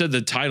off, I said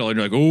the title, and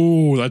you're like,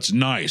 oh, that's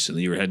nice. And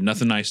you had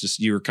nothing nice to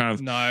see. You were kind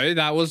of. No,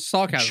 that was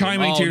sarcasm.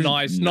 Chiming to your,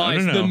 nice.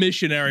 The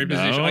missionary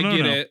position. I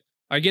get it.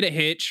 I get it,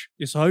 Hitch.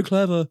 You're so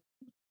clever.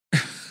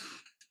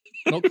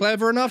 Not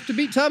clever enough to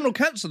beat terminal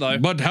cancer, though.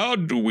 But how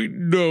do we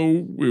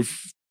know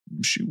if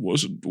she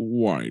wasn't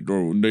white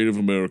or Native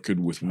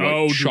American with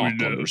white chalk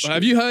on her skin?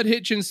 Have you heard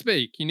Hitchens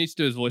speak? He needs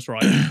to do his voice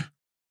right.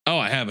 Oh,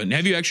 I haven't.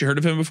 Have you actually heard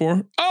of him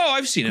before? Oh,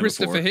 I've seen him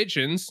before. Christopher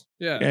Hitchens.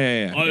 Yeah.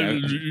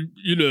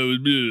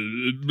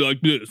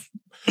 Like this.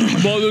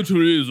 Mother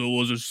Teresa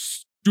was a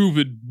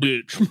stupid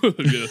bitch.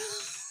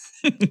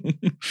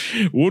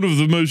 One of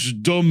the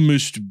most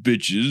dumbest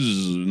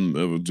bitches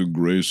ever to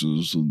grace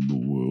us in the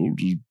world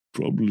is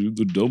probably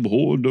the dumb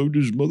whore known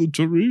as Mother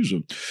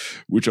Teresa,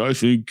 which I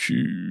think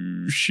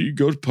she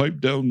got piped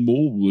down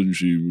more than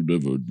she would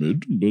ever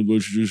admit, but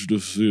that's just a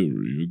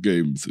theory, a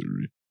game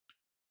theory.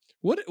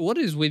 What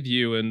is with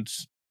you and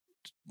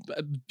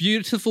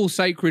beautiful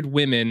sacred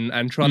women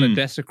and trying to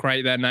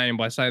desecrate their name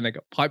by saying they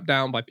got piped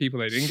down by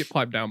people they didn't get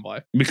piped down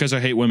by? Because I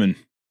hate women.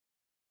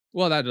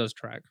 Well, that does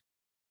track.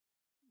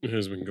 It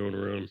has been going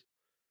around.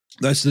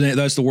 That's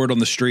the word on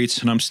the streets,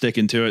 and I'm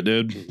sticking to it,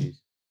 dude. Mm-hmm.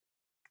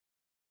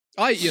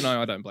 I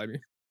don't blame you.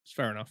 It's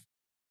fair enough.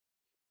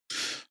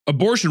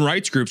 Abortion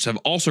rights groups have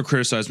also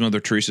criticized Mother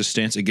Teresa's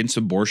stance against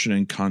abortion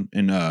and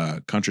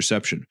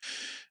contraception.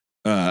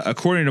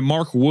 According to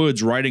Mark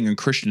Woods, writing in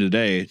Christian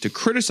Today, to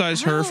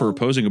criticize her for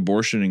opposing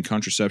abortion and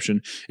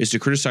contraception is to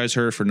criticize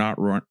her for not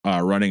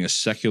running a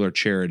secular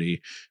charity,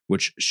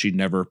 which she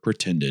never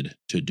pretended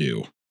to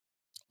do.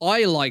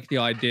 I like the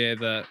idea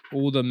that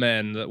all the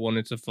men that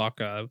wanted to fuck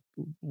her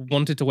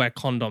wanted to wear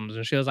condoms,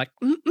 and she was like,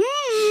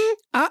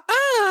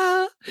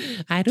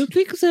 I don't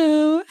think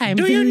so. I'm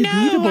very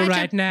beautiful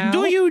right now.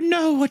 Do you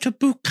know what a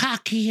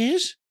bukkake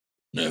is?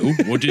 No,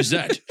 what is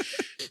that?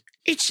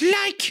 It's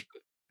like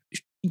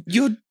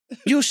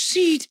your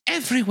seed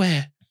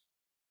everywhere,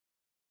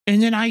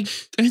 and then I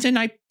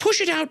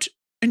push it out,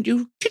 and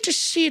you get to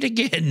see it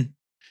again.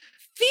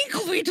 Think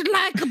of it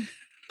like a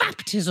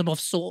baptism of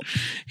sorts.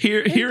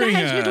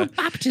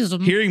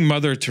 Hearing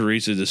Mother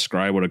Teresa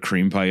describe what a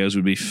cream pie is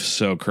would be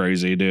so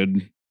crazy,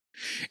 dude.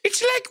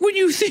 It's like when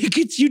you think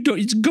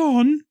it's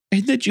gone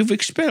and that you've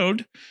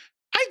expelled,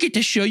 I get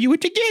to show you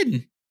it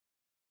again.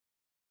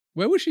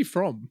 Where was she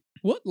from?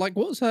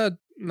 What's her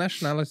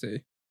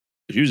nationality?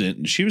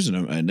 She was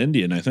an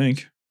Indian, I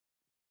think.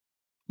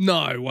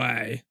 No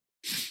way.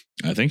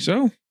 I think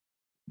so.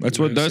 That's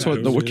what the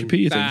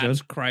Wikipedia thing says.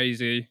 That's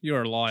crazy.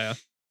 You're a liar.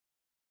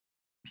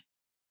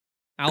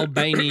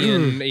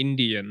 Albanian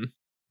Indian.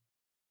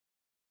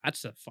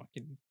 That's a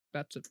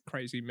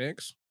crazy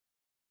mix.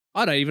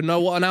 I don't even know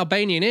what an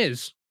Albanian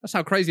is. That's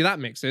how crazy that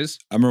mix is.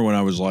 I remember when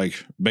I was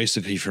like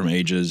basically from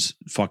ages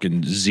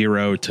fucking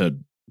 0 to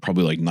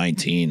probably like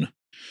 19.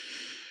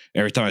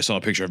 Every time I saw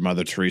a picture of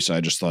Mother Teresa,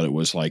 I just thought it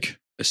was like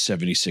a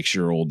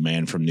 76-year-old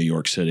man from New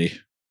York City.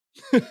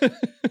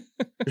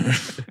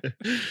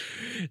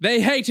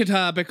 They hated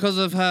her because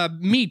of her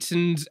meat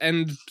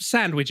and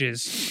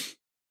sandwiches.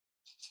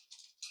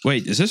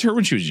 Wait, is this her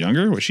when she was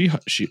younger? Was she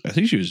hot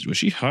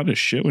as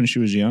shit when she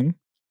was young?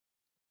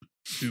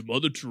 Dude,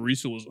 Mother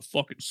Teresa was a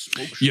fucking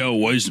smoke show. Yo,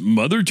 was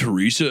Mother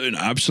Teresa an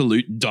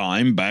absolute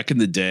dime back in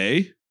the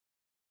day?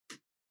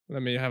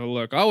 Let me have a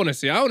look. I want to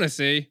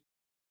see.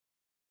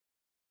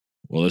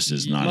 Well, this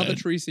is not Mother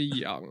Teresa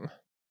young.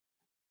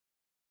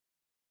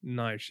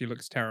 No, she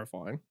looks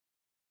terrifying.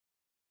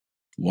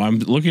 Well, I'm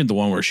looking at the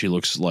one where she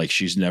looks like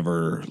she's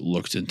never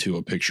looked into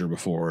a picture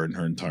before in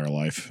her entire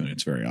life, and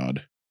it's very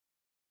odd.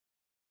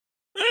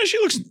 She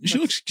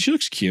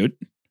looks cute.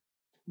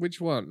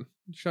 Which one?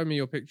 Show me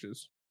your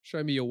pictures.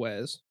 Show me your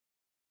wares.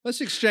 Let's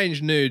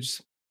exchange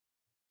nudes.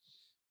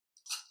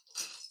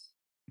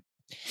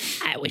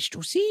 I wish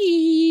to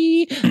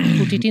see.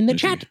 Put it in the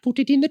chat. Put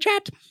it in the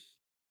chat.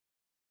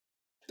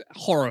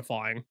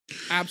 Horrifying.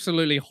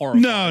 Absolutely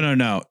horrifying.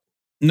 No.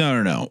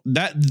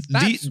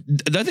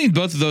 I think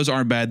both of those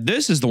aren't bad.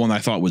 This is the one I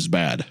thought was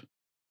bad.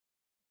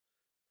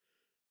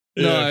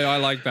 No, I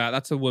like that.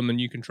 That's a woman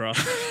you can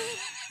trust.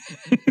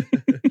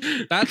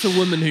 That's a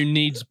woman who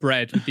needs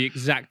bread with the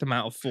exact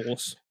amount of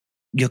force.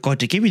 You're going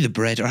to give me the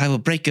bread or I will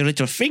break your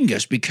little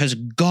fingers because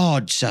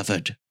God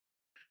suffered.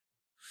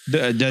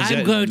 I'm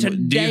going to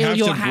nail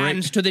your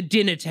hands to the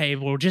dinner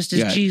table just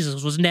as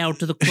Jesus was nailed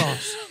to the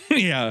cross.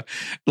 Yeah,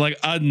 like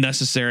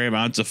unnecessary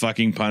amounts of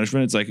fucking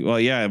punishment. It's like, well,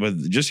 yeah, but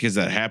just because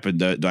that happened,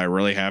 do I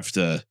really have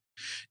to?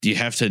 Do you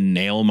have to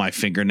nail my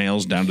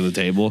fingernails down to the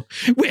table?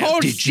 Well,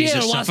 hold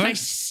still whilst I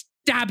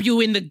stab you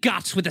in the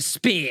guts with a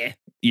spear.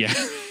 Yeah,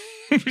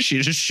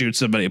 she just shoots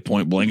somebody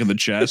point blank in the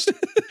chest.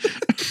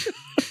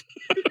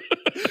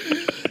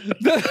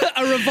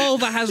 A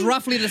revolver has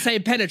roughly the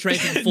same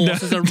penetrating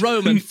force as a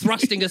Roman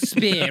thrusting a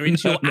spear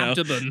into your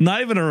abdomen.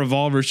 Not even a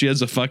revolver. She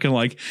has a fucking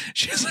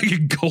she has like a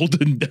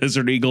golden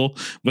desert eagle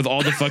with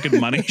all the fucking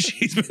money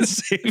she's been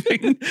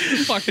saving.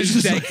 Fucking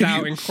decked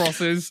out in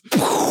crosses.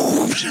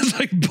 Just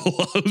like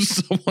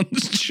blows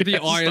someone's chest.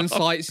 The iron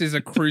sights is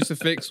a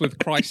crucifix with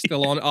Christ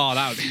still on. Oh,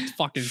 that would be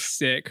fucking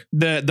sick.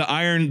 The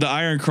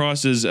iron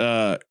cross is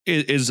a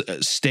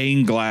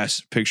stained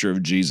glass picture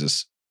of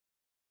Jesus.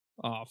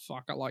 Oh,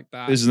 fuck, I like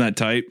that. Isn't that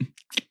tight?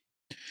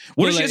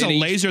 What if she has a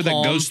laser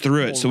that goes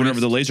through it? So whenever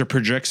the laser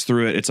projects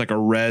through it, it's like a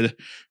red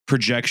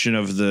projection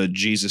of the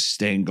Jesus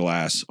stained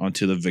glass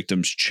onto the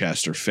victim's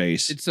chest or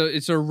face.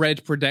 It's a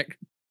red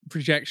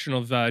projection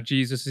of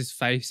Jesus's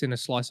face in a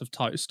slice of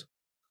toast.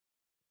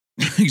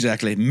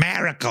 Exactly.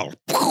 Miracle.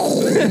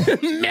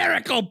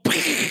 Miracle.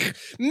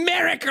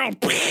 Miracle.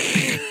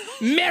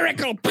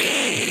 Miracle.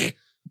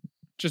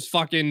 Just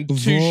fucking 2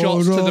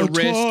 shots to the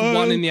wrist,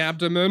 1 in the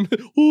abdomen.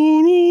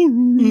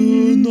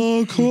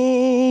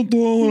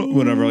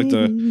 Whatever, like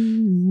the...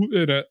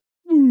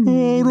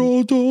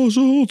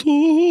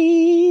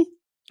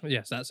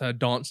 Yes, that's her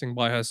dancing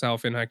by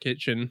herself in her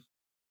kitchen.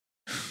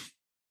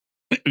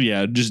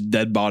 Yeah, just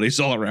dead bodies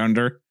all around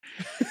her.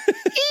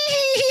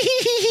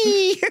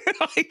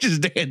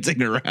 Just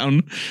dancing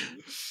around.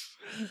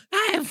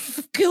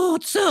 I've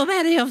killed so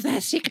many of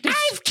their sickness.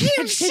 I've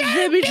killed so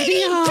many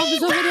people.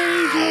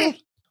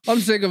 I'm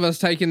sick of us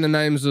taking the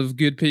names of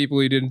good people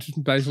who did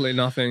basically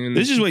nothing. And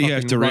this is what you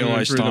have to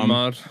realize,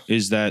 Tom,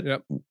 is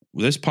that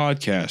this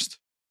podcast,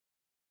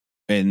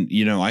 and,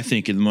 I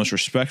think in the most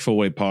respectful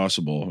way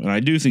possible, and I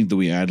do think that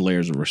we add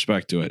layers of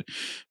respect to it,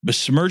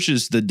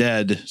 besmirches the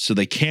dead so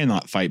they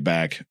cannot fight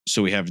back,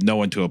 so we have no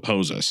one to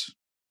oppose us.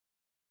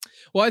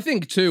 Well, I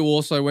think, too,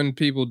 also when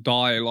people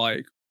die,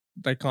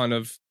 they kind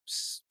of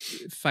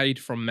fade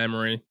from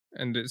memory,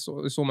 and it's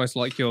almost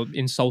like you're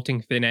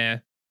insulting thin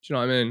air. Do you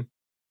know what I mean?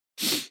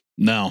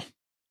 No.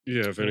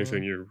 Yeah, if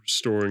anything, you're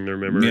storing their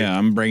memory. Yeah,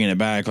 I'm bringing it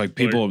back. Like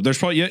people, there's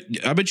probably,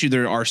 I bet you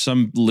there are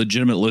some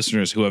legitimate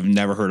listeners who have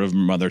never heard of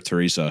Mother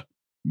Teresa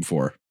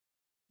before.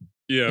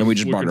 Yeah, and we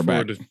just brought her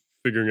back.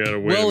 Figuring out a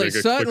way to make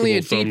it's certainly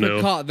a deeper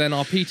thumbnail. cut than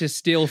our Peter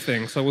Steele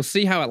thing, so we'll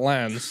see how it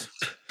lands.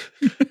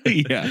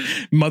 Yeah,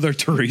 Mother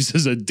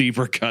Teresa's a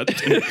deeper cut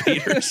than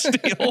Peter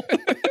Steele.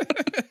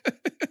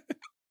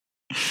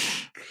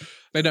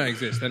 They don't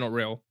exist. They're not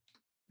real.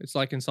 It's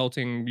like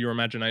insulting your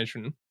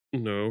imagination.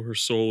 No, her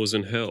soul is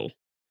in hell.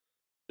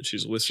 And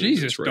she's listening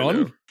Jesus, to this right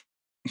Don. now.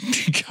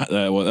 God,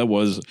 that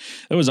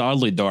was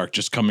oddly dark,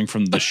 just coming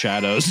from the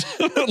shadows.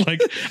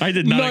 Like I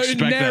did not expect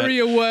that. Nary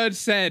a word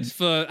said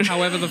for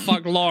however the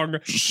fuck long.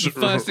 The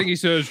first thing he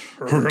says,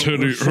 Her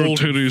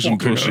titties and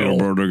pussy are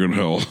burning in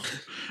hell.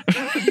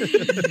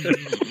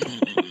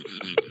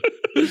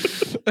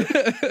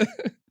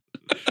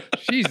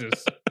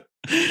 Jesus.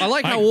 I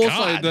like how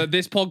also that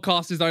this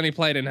podcast is only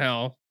played in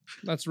hell.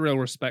 That's real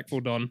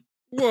respectful, Don.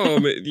 Well, I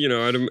mean,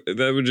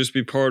 that would just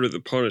be part of the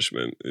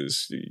punishment.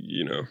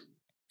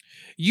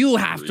 You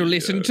have to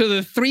listen to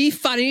the 3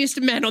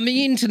 funniest men on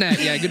the internet.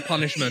 Yeah, good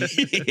punishment.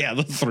 Yeah,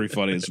 the 3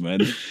 funniest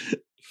men.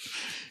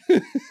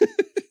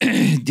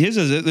 This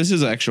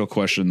is an actual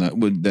question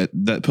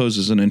that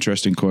poses an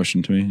interesting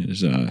question to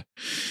me.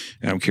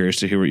 I'm curious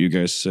to hear what you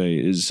guys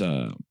say.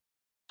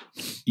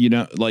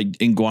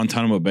 Like in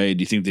Guantanamo Bay,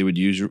 do you think they would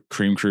use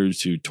cream crews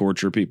to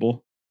torture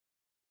people?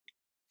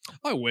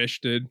 I wish,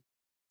 dude.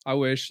 I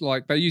wish,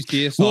 like, they use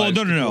gear. Well,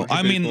 no.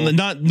 I mean,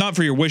 not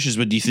for your wishes,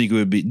 but do you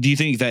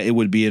think that it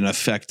would be an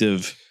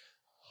effective?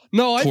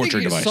 No, I think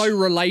it's so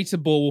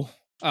relatable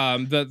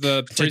that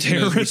the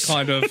prisoners would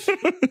kind of,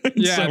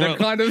 yeah, they're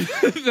kind of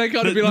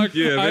be like,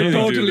 I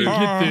totally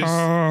get this.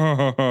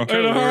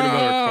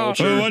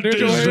 Did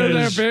you hear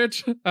that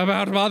bitch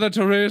about Mother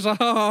Teresa?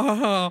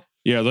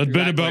 Yeah, that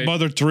bit about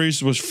Mother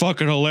Teresa was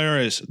fucking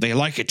hilarious. They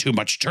like it too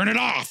much. Turn it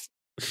off.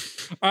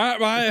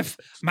 My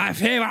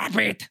favorite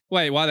bit.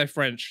 Wait, why are they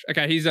French?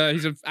 Okay, he's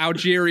an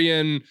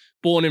Algerian,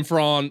 born in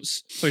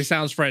France, so he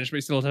sounds French, but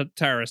he's still a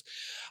terrorist.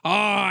 Oh,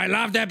 I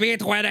love the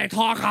bit where they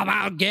talk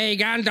about gay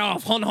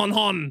Gandalf. Hon, hon,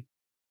 hon.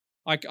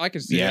 I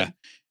can see it.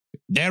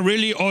 They're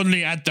really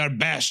only at their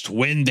best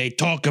when they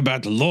talk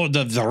about Lord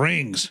of the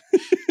Rings.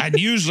 And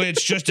usually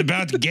it's just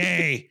about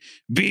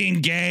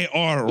being gay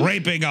or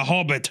raping a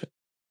hobbit.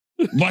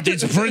 But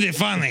it's pretty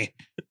funny.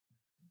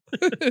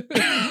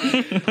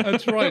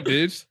 That's right,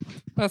 dude.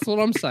 That's what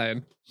I'm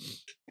saying.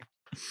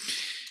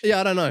 Yeah,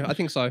 I don't know. I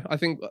think so. I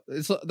think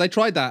they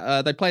tried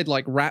that. They played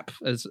like rap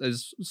as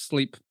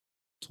sleep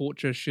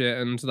torture shit,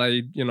 and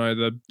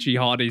the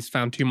jihadis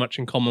found too much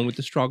in common with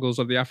the struggles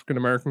of the African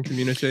American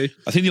community.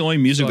 I think the only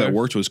music that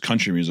worked was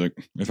country music,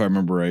 if I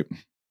remember right.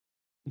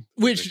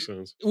 Which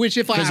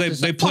if I have to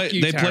say, they played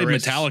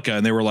Metallica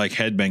and they were like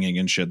headbanging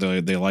and shit.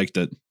 They liked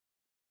it.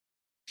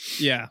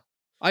 Yeah.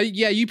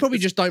 You probably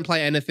just don't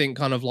play anything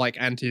kind of like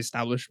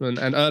anti-establishment,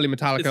 and early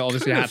Metallica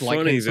obviously had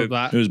like hints of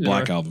that. It was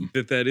Black Album.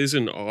 That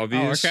isn't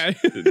obvious. Oh, okay.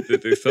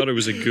 that they thought it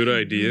was a good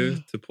idea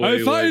to play.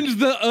 I find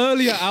the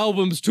earlier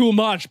albums too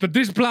much, but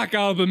this Black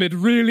Album, it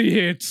really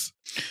hits.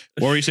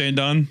 What were you saying,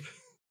 Don?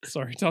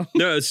 Sorry, Don.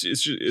 No, it's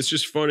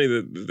just funny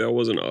that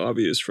wasn't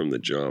obvious from the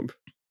jump.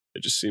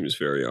 It just seems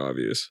very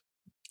obvious.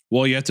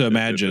 Well, you have to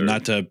imagine,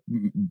 not to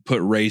put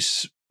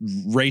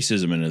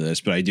racism into this,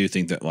 but I do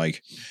think that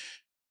like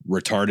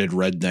retarded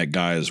redneck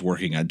guys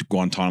working at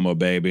Guantanamo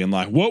Bay being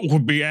like, what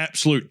would be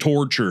absolute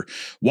torture?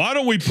 Why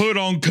don't we put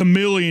on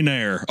Chameleon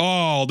Air?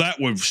 Oh, that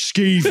would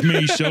skeeve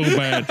me so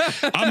bad.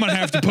 I'm going to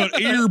have to put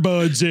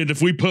earbuds in if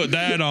we put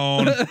that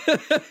on.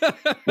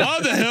 Why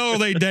the hell are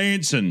they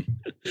dancing?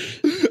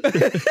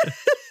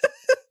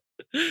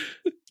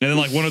 And then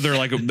like one of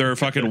their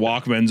fucking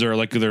Walkmans or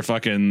like their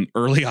fucking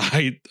early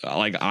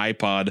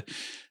iPod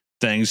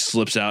things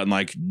slips out and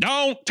like,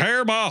 don't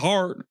tear my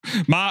heart,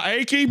 my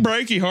achy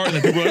breaky heart. And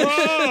then people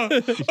are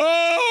like,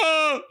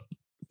 oh.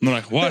 And they're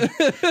like, what?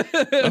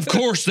 Of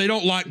course they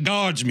don't like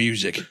God's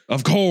music.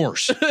 Of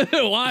course.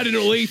 Why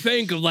didn't we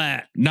think of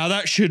that? Now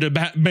that should have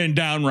been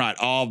downright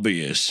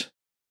obvious.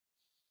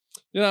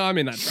 Yeah, I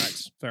mean that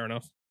tracks. Fair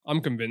enough.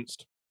 I'm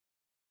convinced.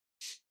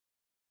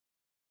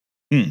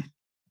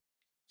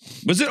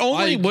 Was it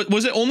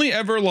only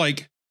ever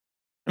like,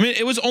 I mean,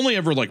 it was only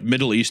ever like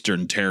Middle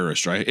Eastern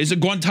terrorists, right? Is it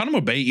Guantanamo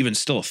Bay even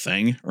still a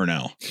thing or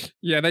no?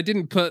 Yeah, they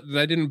didn't put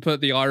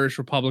the Irish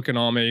Republican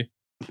Army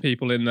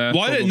people in there.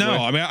 Well, I didn't know.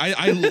 I mean,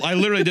 I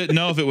literally didn't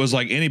know if it was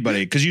like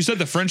anybody, because you said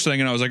the French thing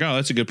and I was like, oh,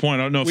 that's a good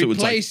point. I don't know if it was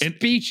like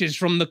speeches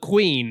from the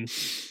Queen,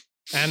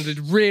 and it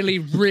really,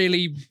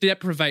 really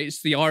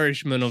deprivates the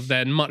Irishmen of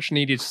their much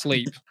needed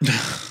sleep.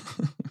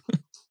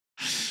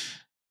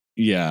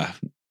 Yeah.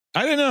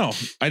 I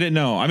didn't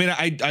know. I mean,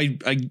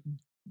 I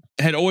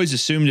had always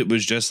assumed it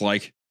was just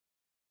like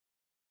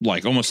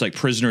almost like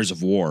prisoners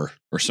of war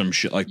or some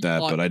shit like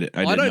that, but I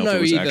didn't know if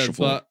it was either, actual.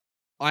 But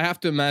I have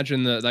to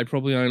imagine that they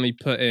probably only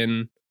put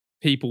in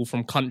people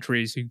from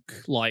countries who,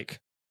 like,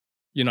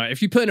 you know,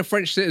 if you put in a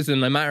French citizen,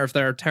 no matter if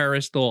they're a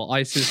terrorist or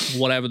ISIS,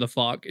 whatever the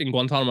fuck, in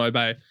Guantanamo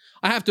Bay,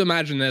 I have to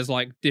imagine there's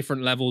like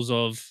different levels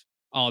of,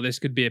 oh, this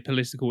could be a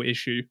political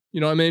issue. You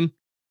know what I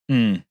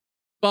mean?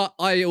 But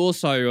I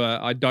also,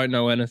 I don't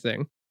know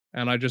anything.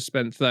 And I just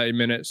spent 30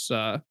 minutes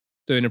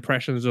doing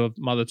impressions of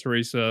Mother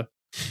Teresa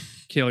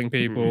killing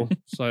people.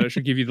 So it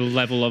should give you the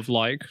level of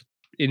like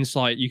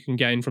insight you can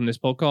gain from this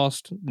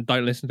podcast.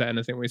 Don't listen to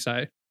anything we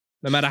say,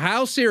 no matter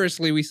how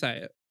seriously we say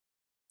it.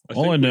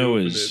 All I know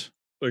is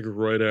like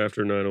right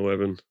after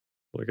 9/11,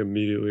 like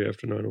immediately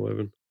after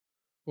 9/11.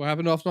 What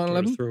happened after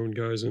 9/11? Throwing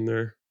guys in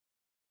there.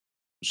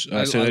 Say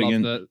that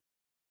again.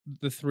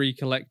 The three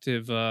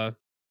collective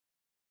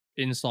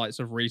insights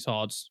of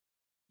retards.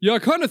 Yeah, I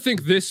kind of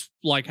think this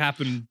like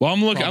happened. Well,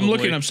 I'm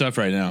looking up stuff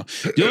right now.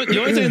 The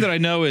only thing that I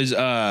know is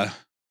that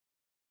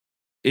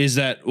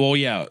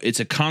it's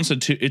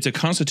a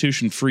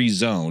constitution free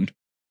zone,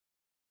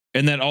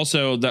 and that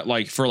also that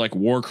like for like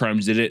war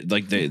crimes they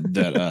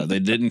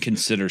didn't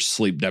consider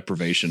sleep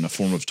deprivation a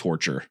form of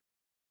torture,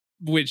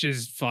 which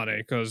is funny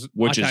because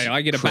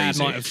I get a bad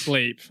crazy. night of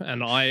sleep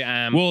and I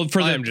am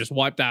just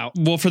wiped out.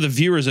 Well, for the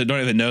viewers that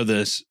don't even know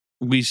this,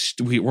 we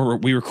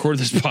record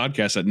this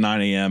podcast at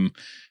 9 a.m.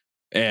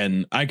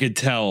 and I could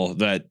tell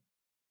that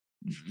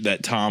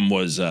Tom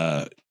was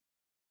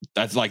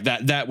that's like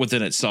that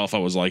within itself. I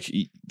was like,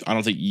 I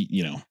don't think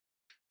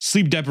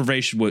sleep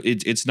deprivation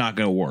it's not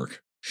going to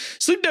work.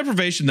 Sleep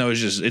deprivation though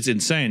is it's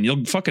insane.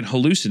 You'll fucking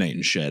hallucinate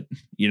and shit.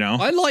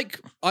 I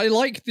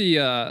like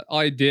the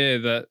idea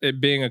that it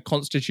being a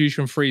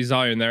constitution-free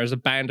zone, there is a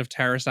band of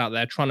terrorists out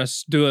there trying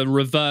to do a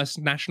reverse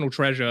National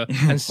Treasure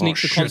and sneak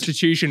the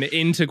Constitution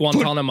into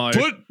Guantanamo.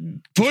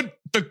 Put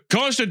the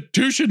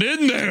Constitution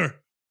in there.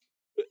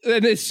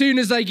 And as soon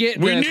as they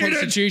get the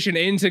Constitution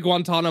into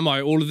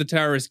Guantanamo, all of the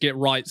terrorists get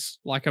rights,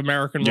 like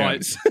American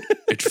rights.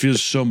 It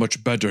feels so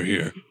much better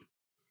here.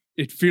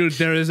 It feels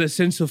there is a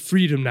sense of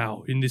freedom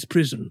now in this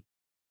prison.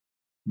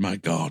 My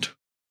God.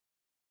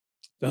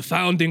 The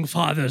founding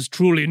fathers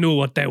truly knew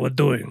what they were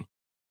doing.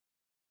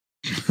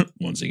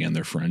 Once again,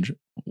 they're French.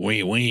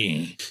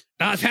 Oui.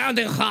 The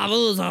founding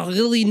fathers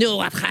really knew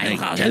what they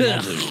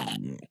were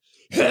doing.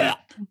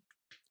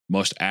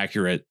 Most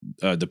accurate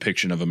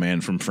depiction of a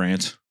man from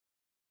France.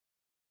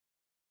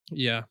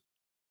 Yeah.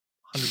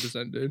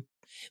 100%, dude.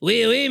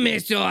 Oui,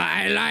 monsieur.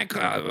 I like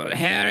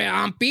hairy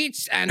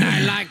armpits and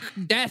I like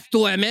death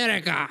to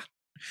America.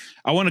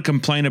 I want to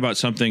complain about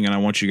something and I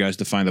want you guys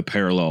to find a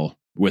parallel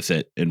with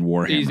it in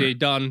Warhammer. Easy,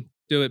 done.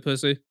 Do it,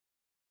 pussy.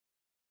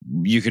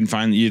 You can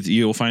find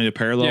you'll find a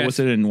parallel with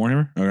it in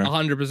Warhammer? Okay.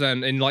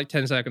 100% in like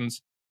 10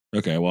 seconds.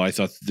 Okay, well, I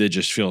thought it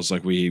just feels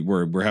like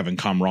we're having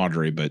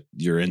camaraderie, but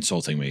you're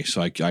insulting me,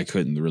 so I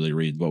couldn't really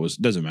read what was.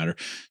 Doesn't matter.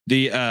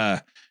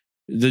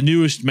 The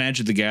newest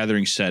Magic the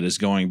Gathering set is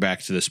going back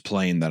to this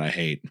plane that I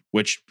hate,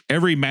 which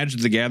every Magic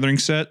the Gathering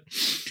set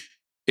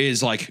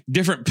is like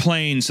different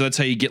planes. So that's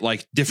how you get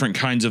like different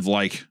kinds of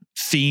like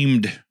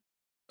themed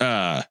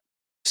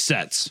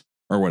sets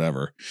or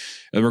whatever.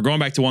 And we're going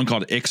back to one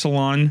called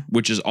Ixalan,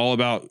 which is all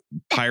about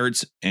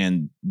pirates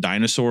and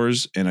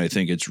dinosaurs. And I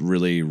think it's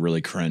really,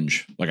 really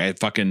cringe. Like I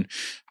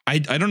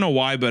don't know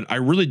why, but I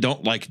really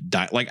don't like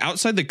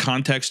outside the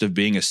context of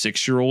being a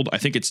 6-year-old. I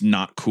think it's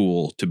not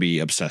cool to be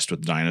obsessed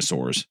with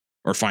dinosaurs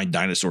or find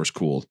dinosaurs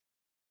cool.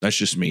 That's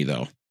just me,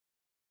 though.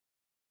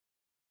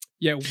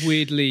 Yeah,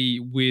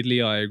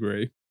 weirdly, I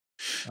agree.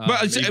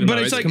 But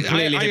it's like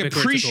I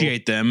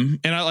appreciate them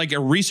and I like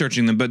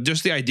researching them, but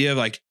just the idea of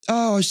like,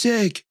 oh,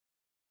 sick.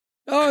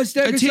 Oh,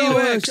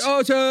 Stegosaurus,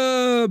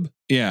 awesome.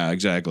 Yeah,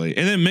 exactly.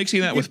 And then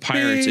mixing that with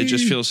pirates, it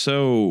just feels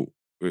so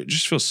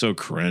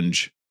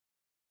cringe.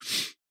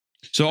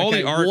 So all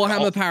the art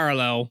Warhammer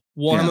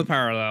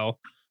Parallel,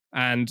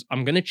 and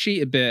I'm gonna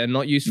cheat a bit and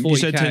not use 40K. You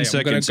said 10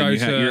 seconds, and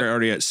you're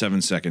already at 7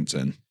 seconds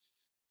in.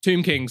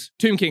 Tomb Kings.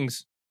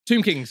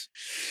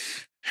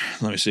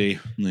 Let me see.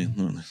 Let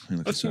me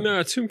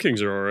look Tomb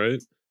Kings are all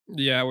right.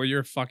 Yeah, well,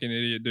 you're a fucking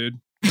idiot, dude.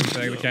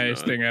 They're the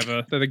gayest thing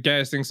ever. They're the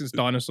gayest thing since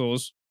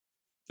dinosaurs.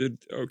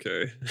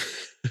 Okay.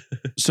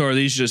 So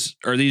is this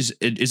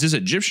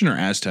Egyptian or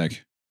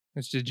Aztec?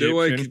 It's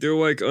Egyptian. They're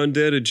like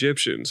undead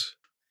Egyptians.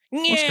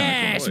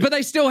 Yes, but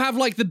they still have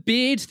like the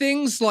beard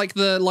things, like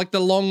the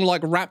long like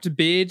wrapped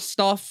beard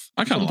stuff.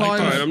 I kind of like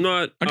that. Right,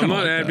 I'm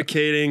not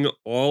advocating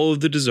all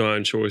of the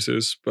design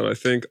choices, but I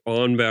think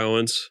on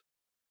balance.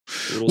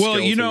 Well,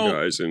 you know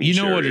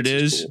what it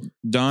is, cool.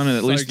 Don, and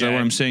at least what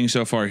I'm saying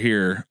so far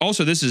here.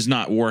 Also, this is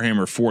not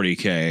Warhammer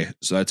 40K,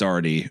 so that's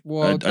already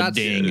a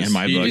ding in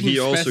my book. He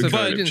also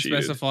didn't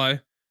specify.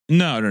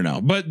 No.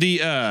 But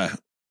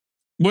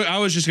what I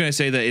was just going to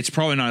say that it's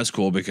probably not as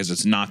cool because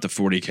it's not the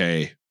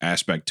 40K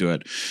aspect to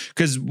it.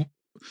 Because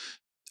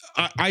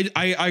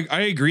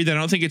I agree that I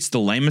don't think it's the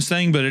lamest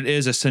thing, but it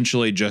is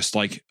essentially just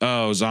like,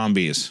 oh,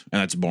 zombies.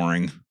 And that's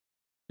boring,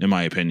 in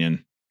my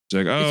opinion.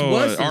 It's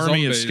like,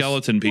 army of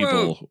skeleton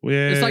people.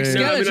 It's like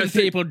skeleton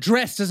people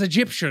dressed as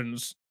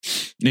Egyptians.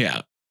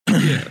 Yeah.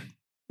 Yeah.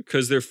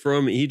 Because they're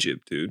from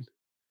Egypt, dude.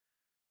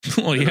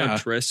 Well, they're yeah.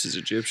 not dressed as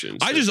Egyptians.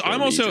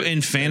 I'm also Egypt.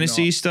 In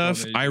fantasy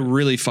stuff. I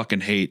really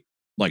fucking hate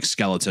like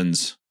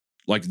skeletons,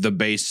 like the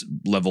base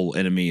level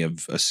enemy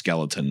of a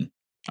skeleton.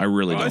 I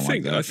really don't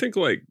like that. I think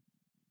like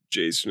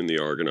Jason and the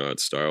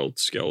Argonaut style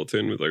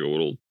skeleton with like a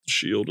little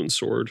shield and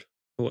sword.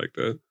 I like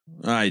that.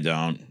 I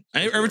don't.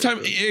 Every time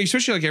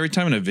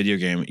in a video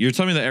game, you're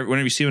telling me that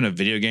whenever you see him in a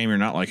video game, you're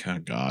not like, oh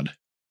god,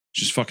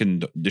 it's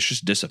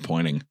just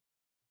disappointing.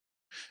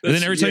 And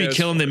then every time you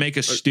kill him, they make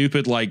a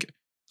stupid like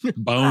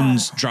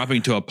bones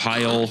dropping to a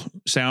pile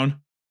sound.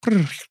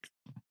 You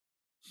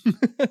know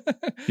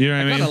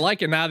what I mean? I kind of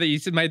like it now that you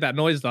made that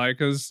noise though,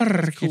 because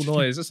it's a cool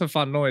noise. It's a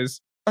fun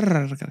noise.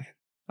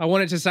 I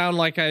want it to sound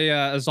like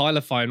a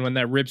xylophone when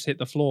their ribs hit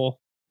the floor.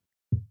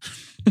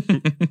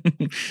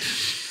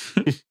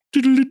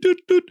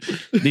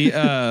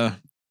 The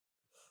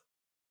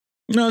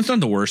no, it's not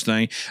the worst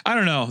thing. I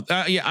don't know.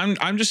 Yeah,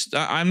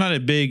 I'm not a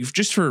big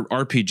just for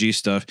RPG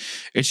stuff.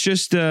 It's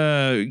just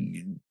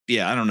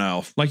yeah, I don't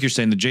know. Like you're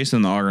saying, the Jason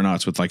and the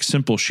Argonauts with like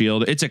simple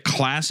shield. It's a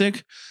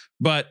classic,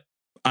 but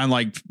I'm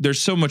like,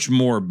 there's so much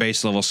more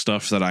base level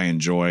stuff that I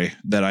enjoy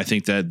that I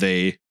think that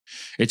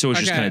it's always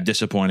just kind of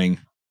disappointing.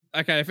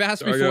 Okay, if it has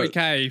to be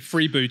 40k,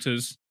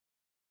 freebooters.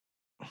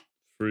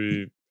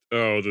 The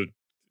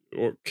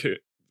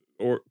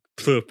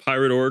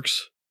pirate orcs.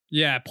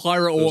 Yeah,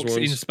 pirate orcs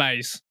in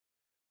space.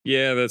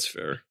 Yeah, that's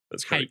fair.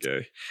 That's kind of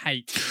gay.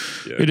 Hate.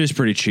 Yeah. It is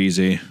pretty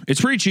cheesy. It's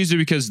pretty cheesy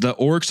because the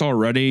orcs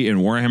already in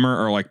Warhammer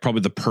are like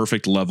probably the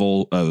perfect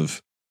level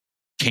of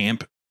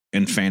camp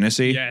and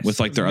fantasy with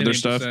like their other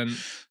stuff.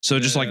 So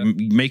just like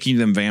making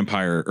them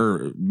vampire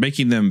or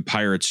making them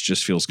pirates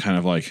just feels kind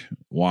of like,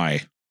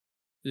 why?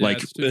 Yeah,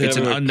 like it's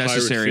an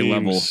unnecessary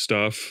level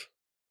stuff.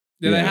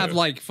 Yeah, they have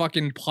like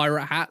fucking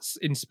pirate hats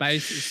in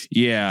space.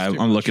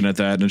 I'm looking at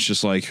that and it's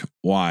just like,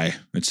 why?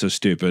 It's so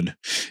stupid.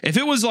 If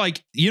it was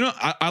like,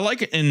 I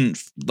like it in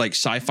like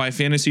sci-fi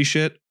fantasy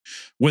shit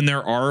when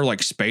there are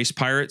like space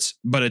pirates,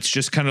 but it's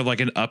just kind of like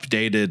an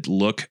updated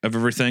look of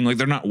everything. Like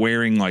they're not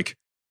wearing like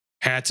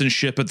hats and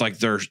shit, but like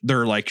their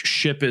like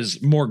ship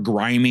is more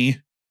grimy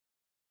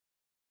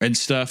and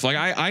stuff. Like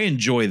I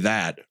enjoy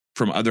that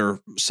from other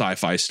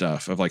sci-fi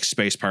stuff of like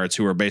space pirates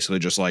who are basically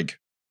just like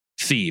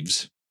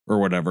thieves or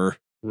whatever,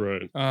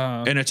 right?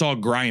 And it's all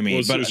grimy,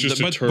 well, but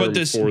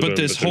this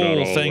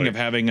whole thing of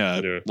having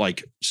a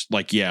like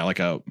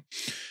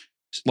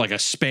a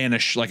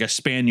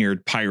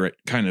Spaniard pirate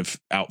kind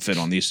of outfit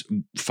on these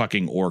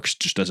fucking orcs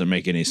just doesn't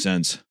make any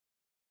sense.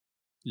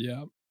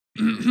 Yeah,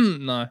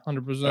 no,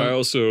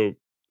 100%.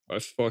 I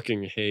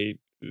fucking hate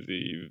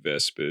the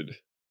Vespid.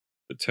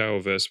 The Tau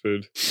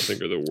Vespid, I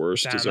think, are the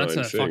worst design thing.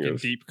 That's a fucking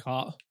deep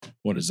cut.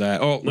 What is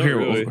that? Oh, here.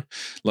 Really.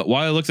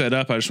 While I look that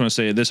up, I just want to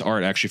say this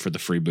art actually for the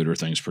freebooter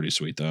thing is pretty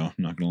sweet, though. I'm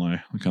not gonna lie,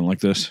 I kind of like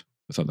this.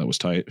 I thought that was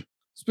tight.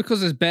 It's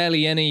because there's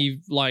barely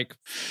any like.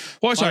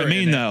 Well, that's what I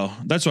mean, though.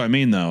 That's what I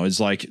mean, though. Is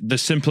like the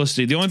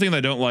simplicity. The only thing that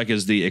I don't like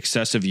is the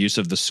excessive use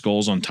of the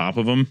skulls on top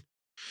of them.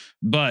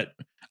 But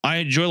I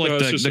enjoy like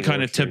the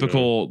kind of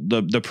typical,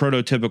 the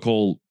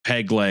prototypical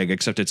peg leg,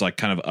 except it's like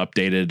kind of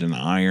updated and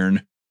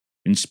iron.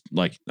 And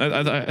like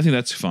I think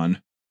that's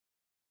fun.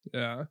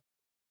 Yeah,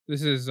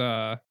 this is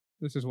what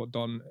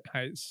Don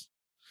hates,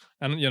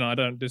 and I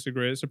don't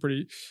disagree. It's a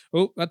pretty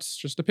that's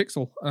just a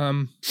pixel.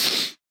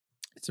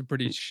 It's a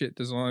pretty shit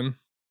design.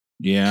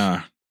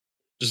 Yeah,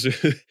 just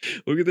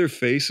look at their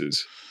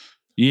faces.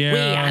 Yeah, we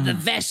are the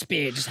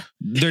Vespids.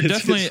 They're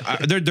definitely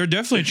they're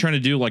definitely trying to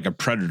do like a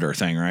Predator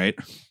thing, right?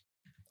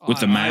 With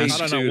the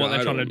mask. I don't know what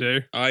they're trying to do.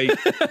 I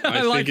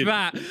like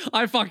that.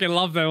 I fucking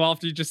love them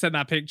after you just sent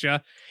that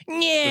picture.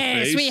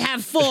 Yes, we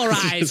have 4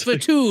 eyes, for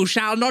 2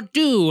 shall not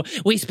do.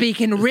 We speak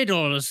in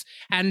riddles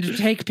and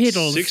take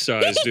piddles. 6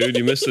 eyes, dude.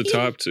 You missed the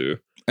top 2.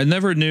 I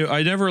never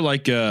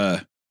like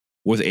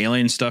with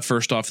alien stuff.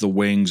 First off, the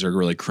wings are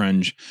really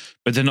cringe.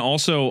 But then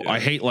also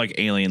I hate like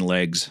alien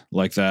legs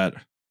like that.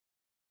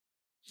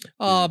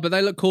 Oh, but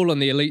they look cool on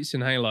the elites in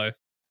Halo.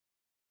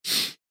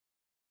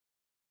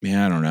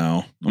 Yeah, I don't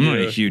know. I'm not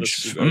a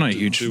huge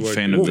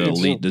fan of the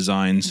elite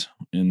designs.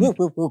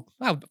 Oh,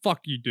 fuck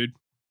you, dude.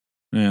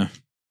 Yeah,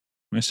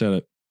 I said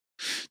it.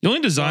 The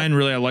only design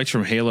really I liked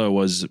from Halo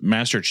was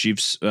Master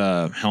Chief's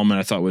helmet.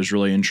 I thought was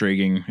really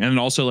intriguing, and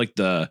also like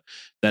that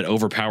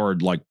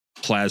overpowered like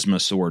plasma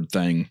sword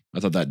thing.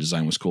 I thought that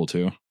design was cool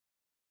too.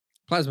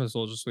 Plasma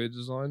sword's a sweet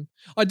design.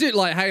 I did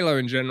like Halo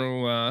in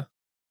general.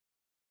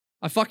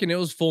 It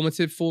was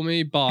formative for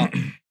me, but.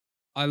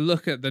 I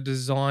look at the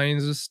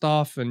designs of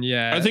stuff, and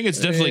I think it's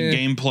definitely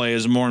gameplay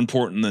is more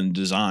important than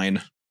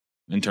design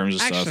in terms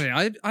of stuff.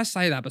 Actually, I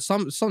say that, but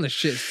some of the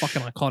shit is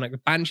fucking iconic. The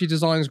Banshee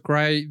design's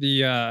great.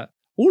 The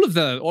all of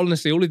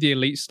the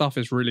elite stuff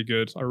is really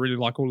good. I really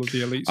like all of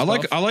the elite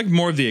stuff. I like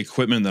more of the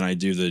equipment than I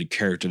do the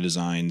character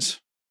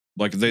designs.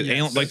 Like the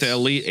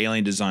elite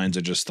alien designs, I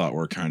just thought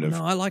were kind of.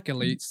 No, I like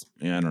elites.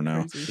 Yeah, I don't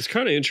know. It's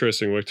kind of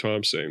interesting, like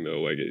Tom's saying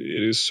though. Like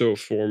it is so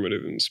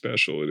formative and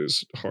special. It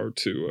is hard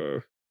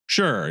to.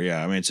 Sure,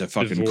 yeah. I mean, it's a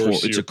fucking core.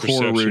 It's a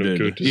core-rooted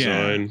good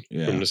design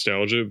from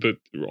nostalgia. But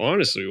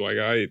honestly, like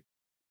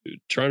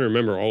trying to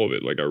remember all of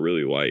it. Like I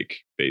really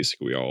like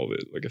basically all of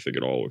it. Like I think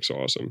it all looks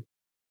awesome.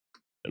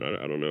 And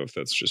I don't know if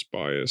that's just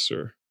bias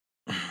or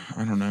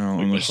I don't know.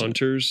 Like the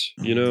hunters,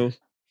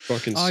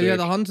 fucking. Oh sick. Yeah,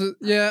 the hunters.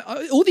 Yeah,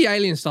 all the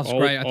alien stuff's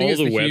great. I think it's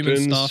the human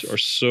stuff. Are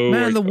so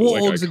the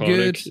warthogs are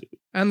good, iconic.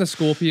 and the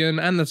scorpion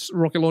and the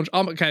rocket launch.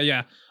 Okay,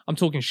 yeah, I'm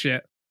talking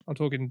shit. I'm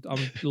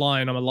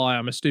lying. I'm a liar.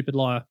 I'm a stupid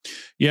liar.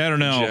 Yeah, I don't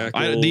know.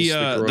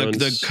 Jackals,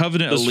 the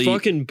Covenant Those Elite.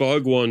 fucking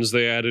bug ones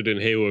they added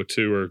in Halo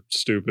 2 are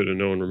stupid and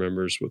no one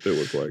remembers what they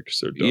look like because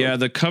they're dumb. Yeah,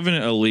 the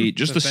Covenant Elite,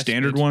 just the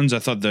standard ones. I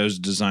thought those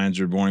designs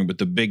were boring, but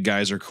the big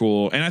guys are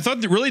cool. And I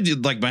thought that really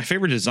like my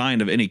favorite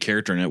design of any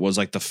character in it was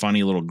like the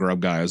funny little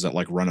grub guys that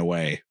like run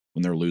away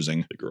when they're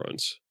losing. The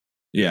grunts.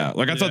 Yeah,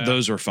 like I thought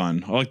those were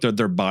fun. I like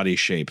their body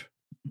shape.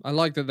 I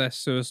like that they're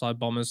suicide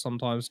bombers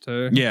sometimes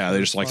too. Yeah, they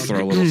just like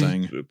throw a little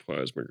thing. The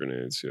plasma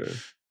grenades, yeah.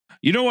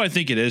 You know what I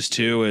think it is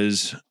too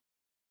is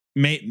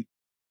maybe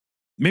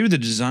the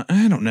design.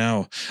 I don't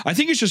know. I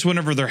think it's just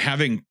whenever they're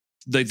having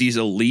like these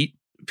elite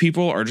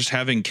people are just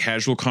having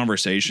casual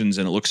conversations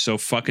and it looks so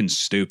fucking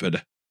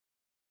stupid.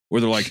 Where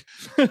they're like,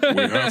 we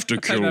have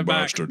to kill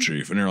Master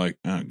Chief, and you're like,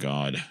 oh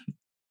god,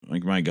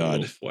 like my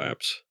god,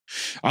 flaps.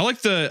 I like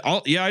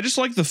I just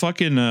like the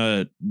fucking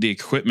the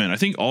equipment. I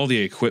think all the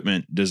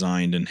equipment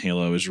designed in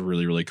Halo is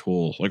really really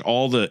cool. Like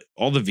all the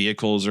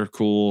vehicles are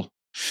cool.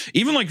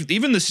 Even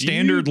the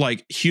standard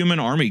like human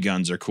army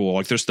guns are cool.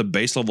 Like there's the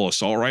base level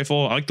assault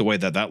rifle. I like the way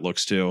that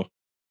looks too.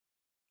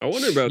 I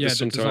wonder about this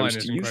sometimes.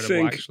 Do you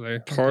think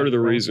part of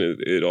the reason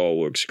it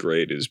all looks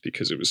great is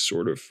because it was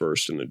sort of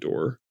first in the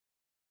door?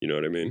 You know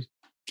what I mean?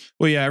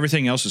 Well, yeah,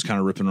 everything else is kind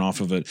of ripping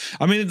off of it.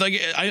 I mean,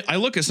 like I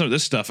look at some of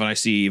this stuff and I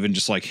see even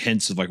just like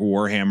hints of like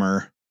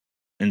Warhammer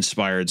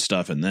inspired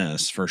stuff in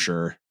this for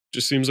sure.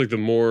 Just seems like the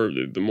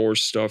more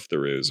stuff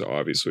there is,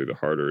 obviously, the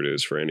harder it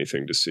is for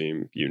anything to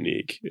seem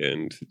unique.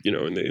 And you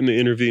know, in the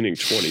intervening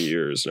 20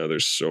 years, now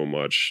there's so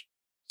much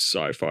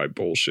sci-fi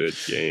bullshit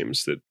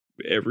games that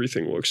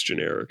everything looks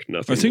generic.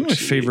 Nothing. I think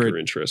looks my favorite or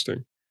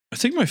interesting. I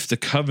think the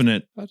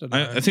Covenant.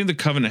 I think the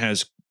Covenant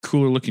has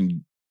cooler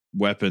looking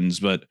weapons,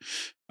 but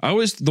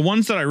the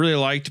ones that I really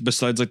liked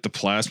besides like the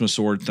plasma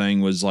sword thing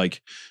was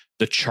like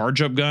the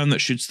charge up gun that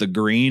shoots the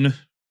green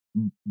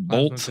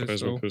bolt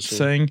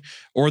thing,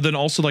 or then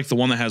also like the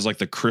one that has like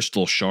the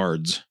crystal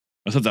shards.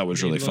 I thought that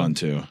was really fun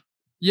too.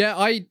 Yeah,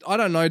 I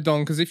don't know,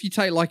 Don, because if you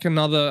take like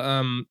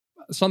another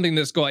something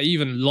that's got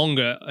even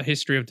longer a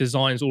history of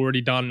designs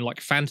already done,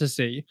 like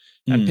fantasy,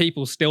 and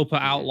people still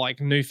put out like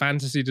new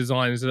fantasy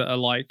designs that are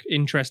like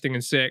interesting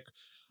and sick.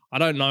 I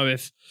don't know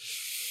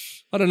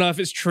if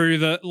it's true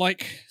that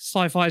like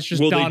sci-fi is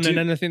just done and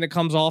anything that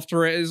comes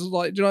after it is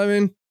like, do you know what I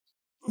mean?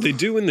 They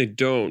do and they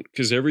don't,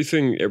 because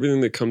everything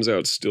that comes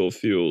out still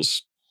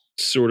feels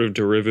sort of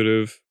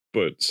derivative,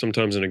 but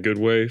sometimes in a good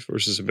way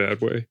versus a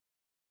bad way,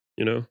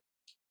 you know?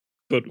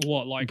 But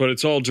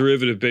it's all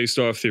derivative based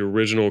off the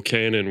original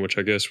canon, which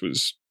I guess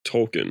was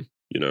Tolkien,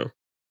 you know,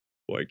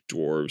 like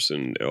dwarves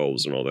and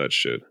elves and all that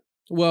shit.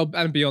 Well,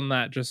 and beyond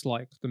that, just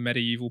like the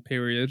medieval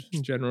period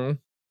in general.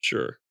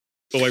 Sure.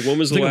 But like, when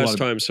was the last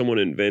time someone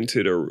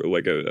invented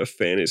a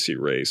fantasy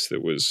race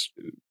that was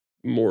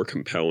more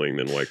compelling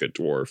than like a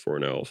dwarf or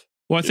an elf?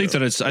 Well, I think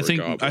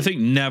I think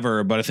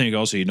never, but I think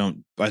also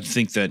I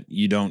think that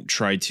you don't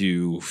try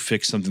to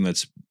fix something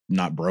that's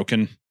not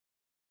broken.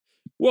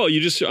 Well,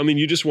 you just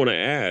want to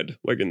add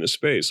like in the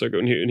space, like,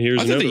 and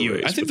here's another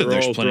race. I think that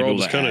there's plenty of people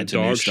that kind of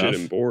dog shit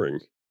and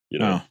boring, you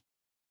know?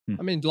 Oh.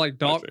 I mean, like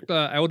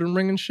Elden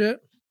Ring and shit.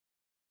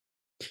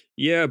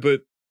 Yeah,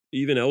 but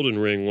even Elden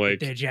Ring, like,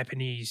 they're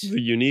Japanese.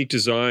 The unique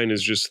design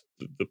is just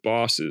the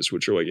bosses,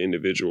 which are like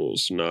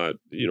individuals, not,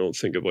 you don't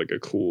think of like a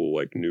cool,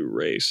 like, new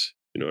race.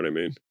 You know what I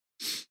mean?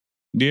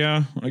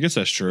 Yeah, I guess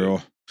that's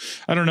true.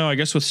 I don't know. I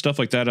guess with stuff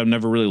like that, I'm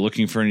never really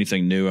looking for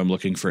anything new. I'm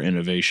looking for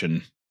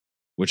innovation,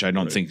 which I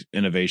don't think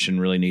innovation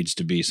really needs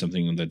to be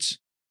something that's,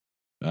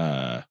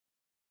 I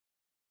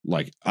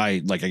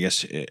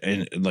guess,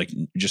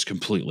 just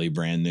completely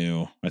brand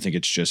new. I think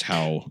it's just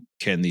how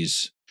can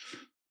these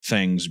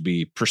things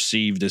be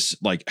perceived as,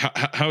 like,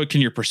 how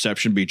can your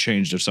perception be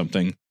changed of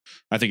something?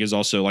 I think is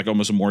also like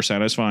almost more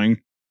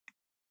satisfying.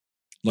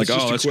 Like,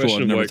 oh, that's cool.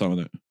 I've never thought of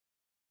that.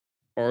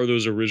 Are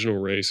those original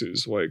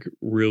races like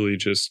really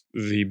just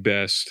the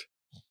best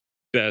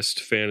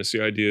fantasy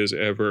ideas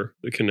ever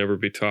that can never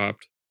be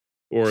topped?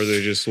 Or are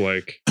they just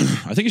like,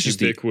 I think it's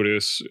just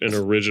ubiquitous and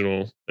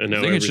original, and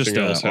now everything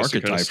else has to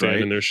kind of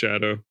stand in their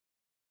shadow?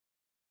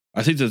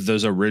 I think that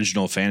those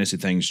original fantasy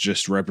things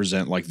just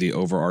represent like the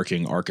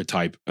overarching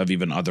archetype of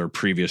even other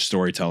previous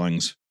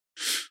storytellings.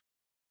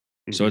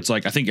 Mm-hmm. So it's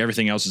like, I think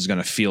everything else is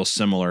going to feel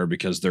similar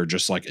because they're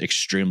just like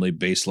extremely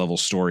base level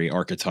story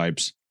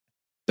archetypes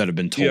that have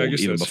been told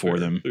even before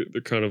them.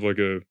 They're kind of like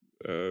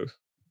a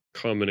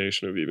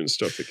combination of even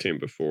stuff that came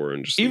before,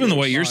 and just even the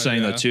way you're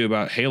saying that too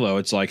about Halo.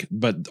 It's like,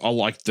 but all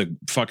like the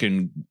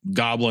fucking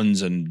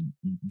goblins and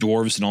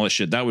dwarves and all that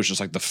shit, that was just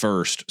like the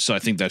first. So I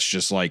think that's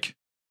just like,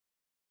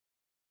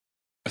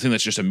 I think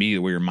that's just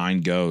immediately where your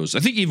mind goes. I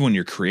think even when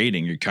you're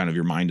creating,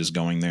 your mind is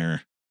going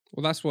there.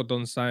 Well, that's what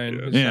Don's saying.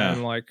 Yeah.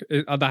 Saying, like,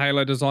 are the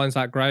Halo designs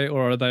that great,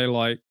 or are they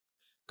like,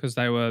 because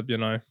they were, you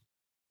know,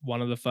 one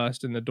of the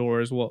first in the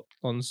door, is what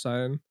Don's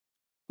saying.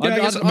 Yeah,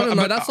 I don't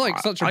know. That's like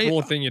such a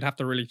broad thing. You'd have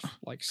to really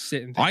like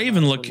sit and think.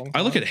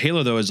 I look at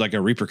Halo though as like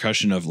a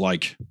repercussion of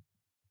like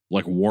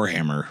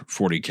Warhammer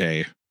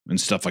 40K and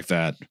stuff like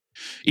that.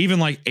 Even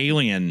like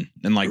Alien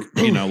and like,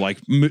 you know, like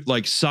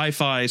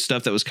sci-fi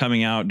stuff that was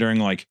coming out during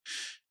like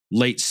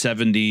late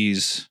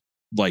 70s,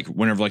 like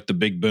whenever like the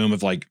big boom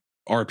of like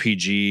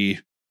RPG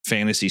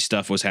fantasy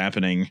stuff was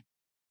happening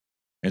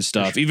and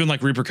stuff. Even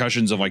like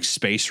repercussions of like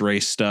space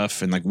race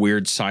stuff and like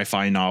weird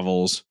sci-fi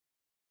novels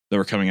that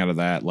were coming out of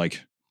that,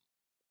 like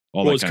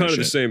all that. It's kind of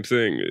the same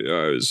thing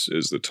as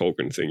the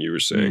Tolkien thing you were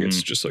saying. Mm-hmm.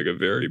 It's just like a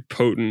very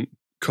potent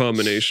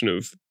combination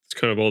of it's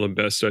kind of all the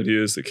best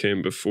ideas that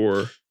came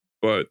before,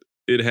 but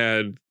it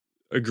had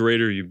a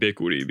greater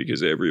ubiquity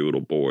because every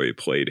little boy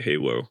played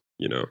Halo,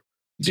 you know.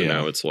 So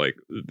now it's like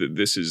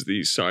this is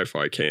the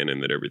sci-fi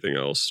canon that everything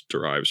else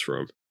derives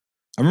from.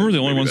 I remember the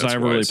only ones I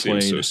ever really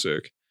played. So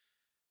sick.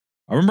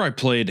 I remember I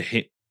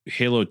played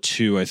Halo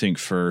 2, I think,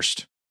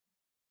 first.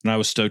 And I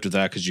was stoked with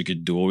that because you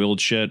could dual wield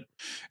shit.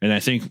 And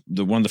I think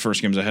one of the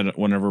first games I had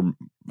whenever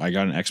I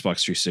got an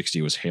Xbox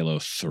 360 was Halo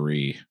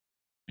 3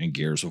 and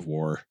Gears of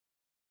War.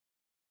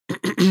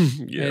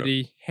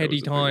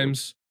 Heady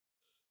times.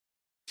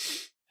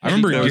 I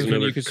remember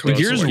the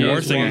Gears of War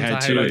thing I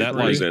had too. That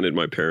like resented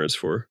my parents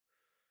for.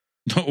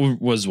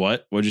 Was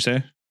what? What'd you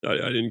say? I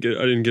didn't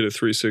get a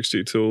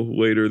 360 till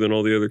later than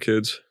all the other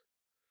kids.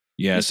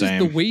 Yeah, this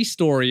same. is the Wii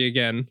story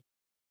again.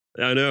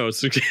 I know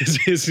it's the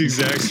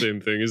exact same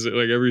thing. Is it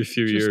like every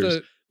few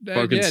years?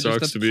 Fucking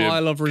sucks to be a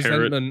pile of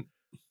resentment.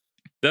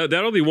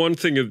 That'll be one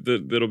thing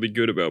that'll be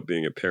good about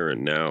being a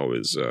parent now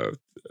is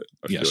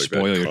I feel like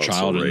spoil your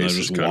child and they'll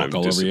just walk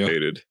all over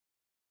you.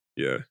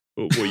 Yeah,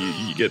 well,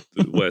 you get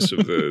less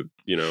of the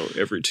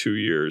every 2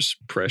 years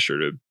pressure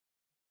to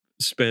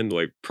spend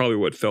like probably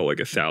what felt like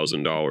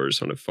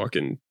 $1,000 on a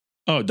fucking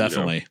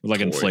definitely like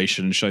toy.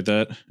 Inflation and shit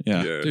like that.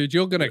 Yeah, dude,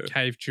 you're gonna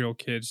cave to your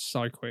kids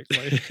so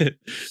quickly.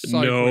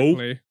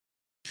 Quickly.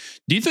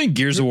 Do you think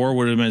Gears of War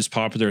would have been as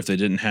popular if they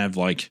didn't have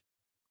like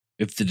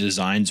if the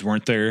designs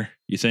weren't there?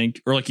 You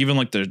think, or like even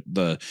like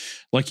the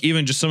like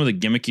even just some of the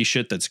gimmicky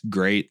shit that's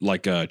great,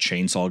 like a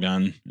chainsaw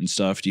gun and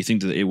stuff. Do you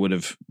think that it would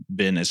have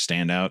been as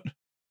standout?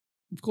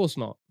 Of course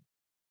not.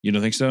 You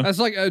don't think so? That's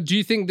like, do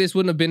you think this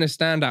wouldn't have been a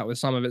standout with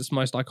some of its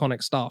most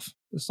iconic stuff?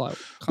 It's like,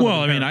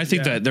 well, I mean, I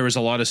think that there was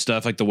a lot of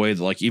stuff like the way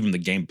that like even the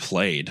game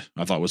played,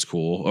 I thought was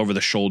cool. Over the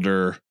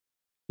shoulder,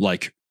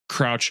 like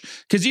crouch,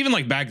 because even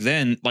like back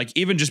then, like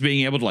even just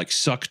being able to like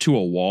suck to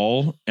a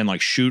wall and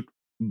like shoot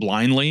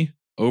blindly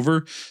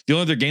over. The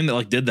only other game that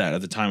like did that at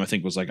the time, I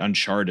think, was like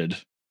Uncharted,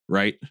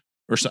 right,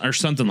 or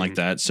something like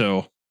that. So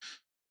I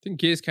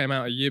think Gears came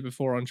out a year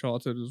before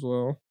Uncharted as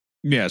well.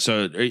 Yeah,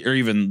 so or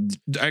even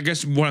I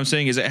guess what I'm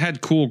saying is it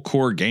had cool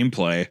core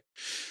gameplay,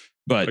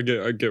 but I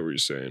get what you're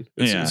saying.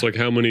 It's like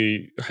how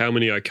many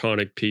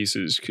iconic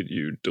pieces could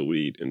you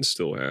delete and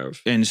still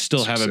have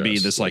it be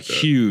this like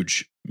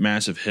huge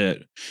massive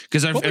hit?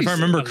 Because if I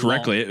remember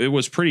correctly, it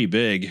was pretty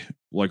big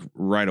like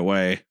right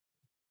away.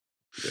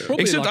 Yeah.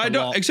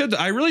 Except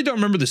I really don't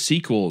remember the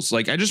sequels.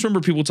 Like I just remember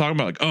people talking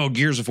about like, oh,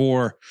 Gears of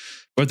War,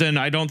 but then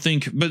I don't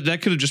think. But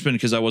that could have just been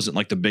because I wasn't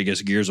like the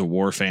biggest Gears of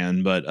War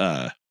fan.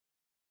 But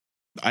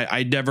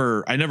I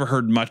never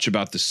heard much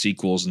about the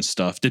sequels and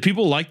stuff. Did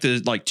people like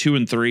the like 2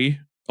 and 3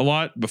 a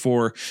lot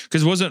before?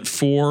 Because wasn't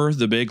 4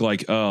 the big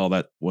like, oh,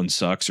 that one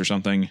sucks or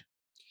something?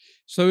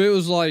 So it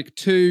was like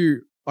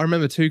 2. I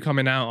remember 2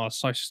 coming out. I was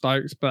so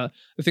stoked. But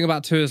the thing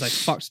about 2 is they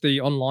fucked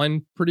the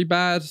online pretty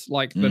bad.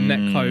 Like the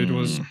netcode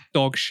was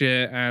dog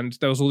shit, and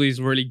there was all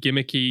these really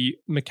gimmicky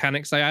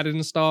mechanics they added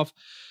and stuff.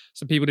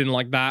 So people didn't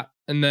like that.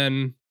 And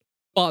then,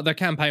 but the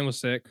campaign was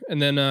sick.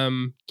 And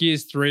then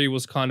Gears 3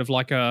 was kind of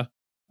like a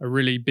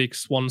really big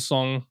swan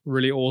song,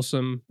 really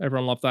awesome.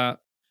 Everyone loved that.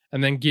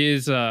 And then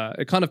Gears,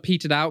 it kind of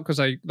petered out because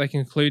they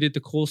concluded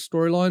the core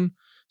storyline.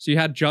 So you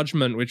had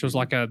Judgment, which was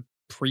like a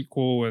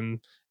prequel,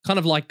 and kind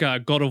of like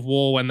God of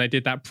War when they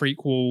did that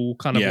prequel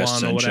kind of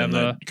one or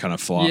whatever. Kind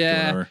of flopped.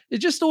 Yeah, it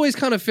just always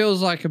kind of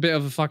feels like a bit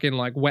of a fucking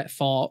like wet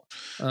fart.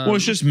 Well,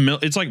 it's just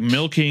it's like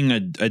milking a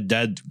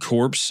dead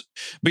corpse,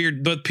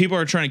 but people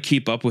are trying to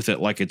keep up with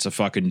it like it's a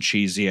fucking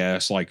cheesy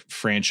ass like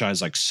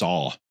franchise like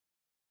Saw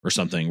or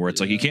something, where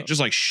it's like you can't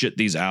just like shit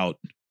these out,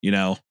 you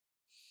know.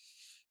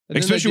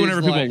 Especially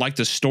whenever people like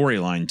the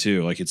storyline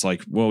too. Like it's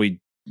like, well,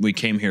 we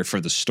came here for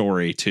the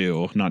story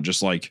too, not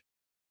just like,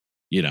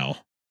 you know,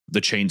 the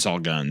chainsaw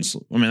guns.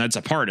 I mean, that's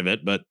a part of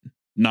it, but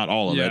not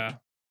all of it.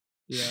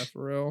 Yeah,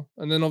 for real.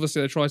 And then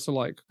obviously they try to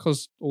like,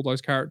 because all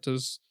those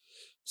characters'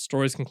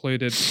 stories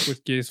concluded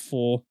with Gears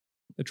 4,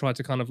 they tried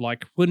to kind of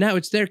like, well, now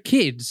it's their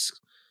kids,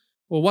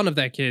 or one of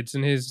their kids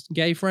and his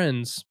gay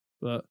friends.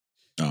 But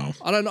I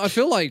don't know. I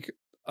feel like,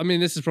 I mean,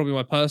 this is probably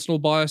my personal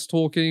bias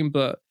talking,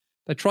 but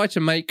they try to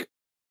make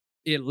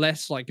it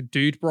less like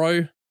dude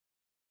bro.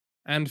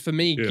 And for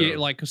me,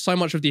 like so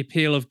much of the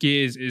appeal of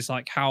Gears is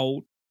like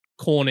how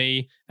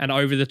corny and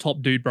over the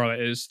top dude bro it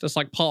is. That's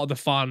like part of the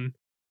fun.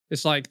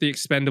 It's like the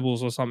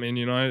Expendables or something,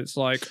 you know? It's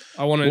like,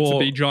 I want it to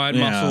be giant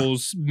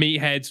muscles,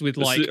 meatheads with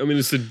like...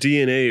 it's the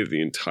DNA of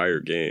the entire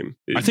game.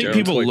 I think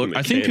people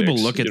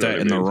look at that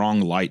in the wrong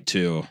light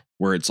too,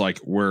 where it's like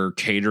we're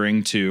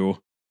catering to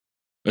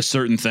a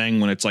certain thing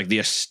when it's like the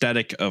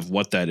aesthetic of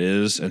what that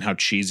is and how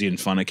cheesy and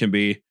fun it can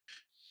be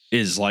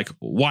is like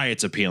why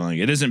it's appealing.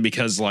 It isn't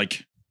because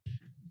like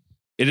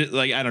it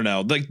like, I don't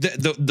know, like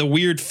the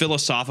weird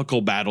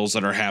philosophical battles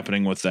that are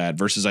happening with that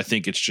versus I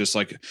think it's just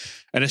like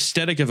an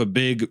aesthetic of a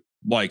big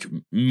like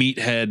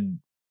meathead,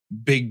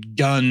 big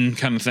gun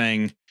kind of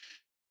thing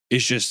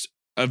is just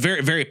a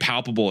very, very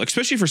palpable,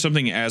 especially for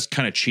something as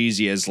kind of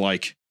cheesy as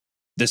like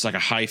this, like a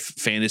high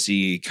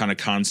fantasy kind of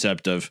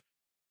concept of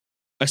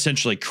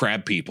essentially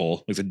crab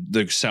people, like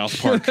the South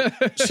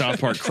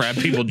Park crab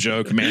people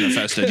joke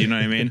manifested. You know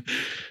what I mean?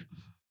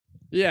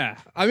 Yeah.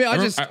 I mean,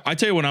 I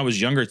tell you, when I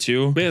was younger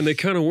too, Man, they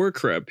kind of were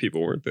crab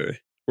people, weren't they?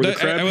 Were the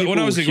crab people when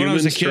I was a kid,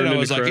 I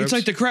was like, crabs? it's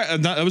like the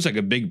crab. That was like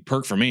a big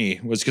perk for me,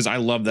 was because I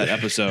loved that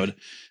episode,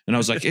 and I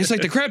was like, it's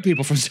like the crab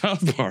people from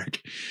South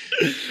Park.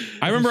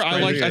 I remember I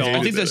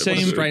think the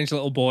same strange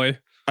little boy.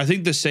 I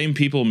think the same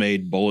people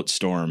made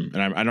Bulletstorm,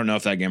 and I don't know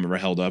if that game ever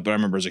held up, but I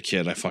remember as a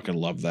kid, I fucking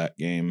loved that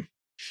game.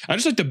 I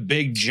just like the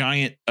big,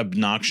 giant,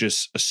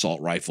 obnoxious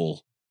assault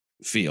rifle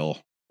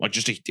feel. Like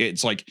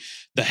it's like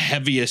the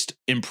heaviest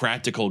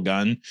impractical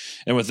gun.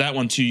 And with that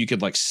one too, you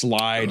could like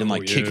slide and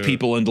like kick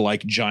people into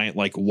like giant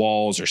like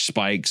walls or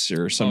spikes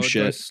or some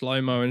shit.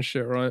 Slow-mo and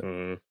shit,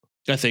 right?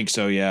 I think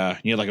so, yeah.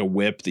 You had like a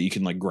whip that you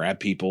can like grab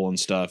people and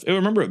stuff. I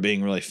remember it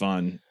being really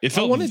fun.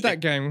 I wanted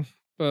that game,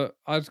 but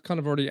I've kind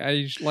of already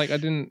aged. Like I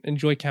didn't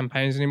enjoy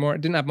campaigns anymore.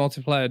 It didn't have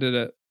multiplayer, did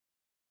it?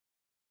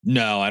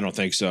 No, I don't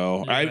think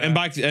so. Yeah. And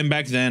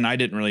back then, I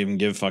didn't really even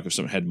give a fuck if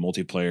something had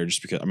multiplayer,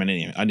 just because I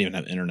didn't even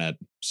have internet,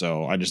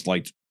 so I just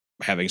liked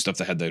having stuff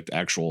that had the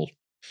actual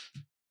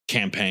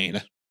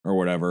campaign or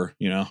whatever,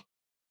 you know.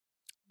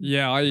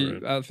 Yeah,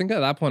 I think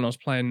at that point I was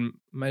playing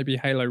maybe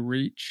Halo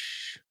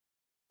Reach.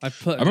 I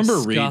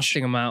remember a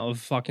disgusting amount of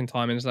fucking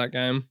time into that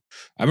game.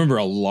 I remember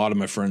a lot of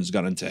my friends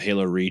got into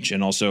Halo Reach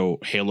and also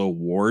Halo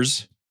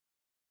Wars.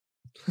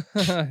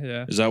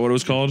 Yeah, is that what it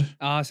was called?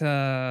 The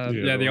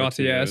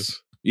RTS.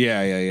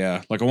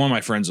 Yeah. Like one of my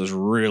friends was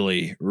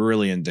really,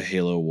 really into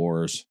Halo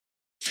Wars,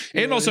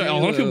 and also a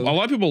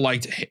lot of people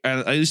liked.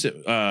 At least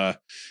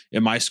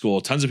in my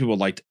school, tons of people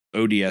liked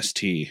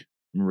ODST.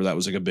 Remember that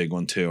was like a big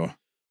one too.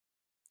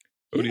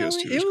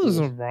 ODST. It was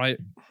alright.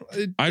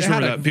 I just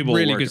remember that people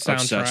really were good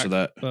obsessed with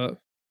that. But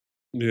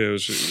Yeah, it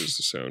was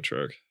the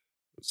soundtrack.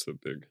 That's the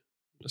big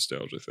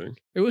nostalgia thing.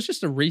 it was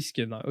just a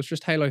reskin. Though. It was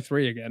just Halo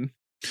 3 again.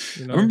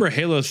 You know? I remember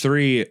Halo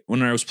 3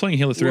 when I was playing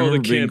Halo 3. Well, I the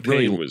remember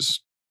campaign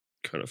was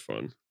kind of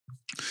fun.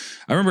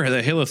 I remember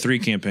the Halo 3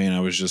 campaign.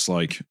 I was just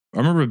like, I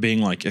remember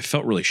being like, it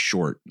felt really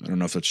short. I don't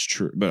know if that's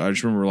true, but I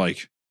just remember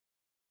like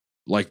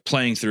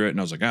playing through it, and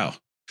I was like, oh,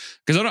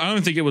 because I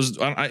don't think it was.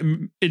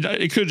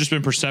 It could have just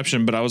been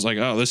perception, but I was like,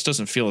 oh, this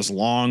doesn't feel as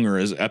long or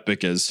as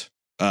epic as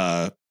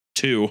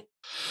 2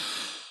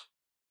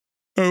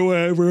 or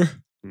whatever.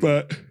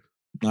 But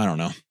I don't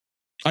know.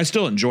 I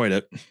still enjoyed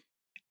it.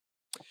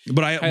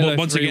 But Halo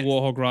once 3 again,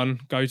 Warhog Run,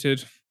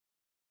 goated.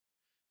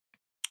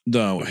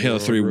 The Halo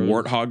 3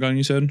 Warthog Gun,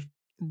 you said?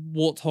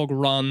 Warthog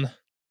Run.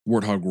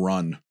 Warthog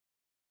Run.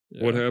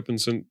 Yeah. What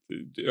happens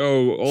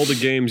all the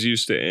games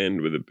used to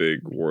end with a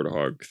big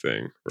warthog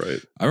thing,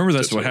 right? I remember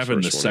that's what happened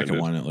in the second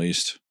one, at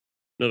least.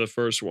 No, the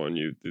first one,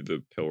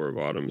 the Pillar of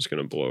Autumn is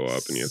going to blow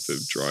up and you have to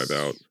drive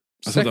out.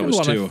 I thought that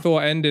was 2. I thought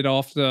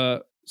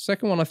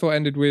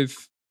ended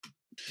with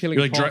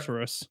killing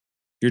Tartarus.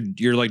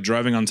 You're like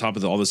driving on top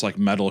of all this like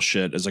metal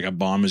shit as like a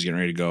bomb is getting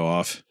ready to go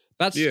off.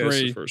 That's 3. That's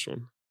the first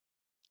one.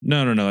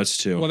 No, that's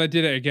 2. Well, they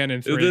did it again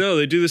in 3. No,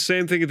 they do the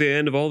same thing at the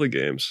end of all the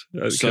games.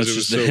 So it's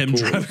just him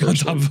driving on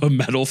top of a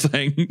metal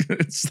thing.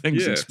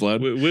 Things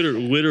explode.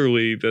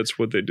 Literally, that's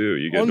what they do.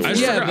 You get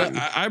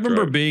I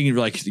remember being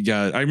like,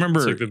 I remember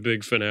it's like the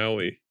big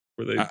finale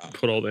where they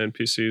put all the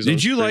NPCs.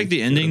 Did you like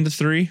the ending to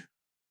 3?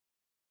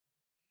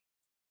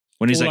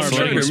 When he's like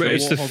floating in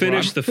space? It's to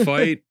finish the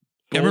fight.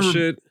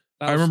 Bullshit.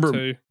 I remember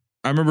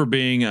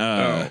being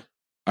well,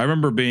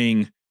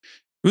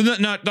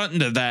 not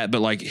into that, but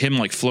like him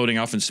like floating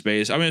off in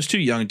space. I mean, I was too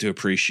young to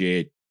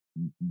appreciate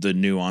the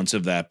nuance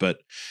of that. But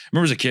I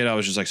remember as a kid, I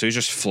was just like, so he's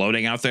just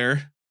floating out there.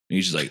 And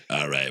he's just like,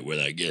 all right, well,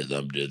 I guess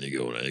I'm just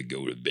gonna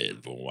go to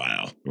bed for a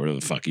while. Whatever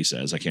the fuck he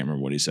says. I can't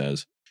remember what he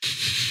says.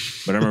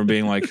 But I remember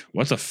being like,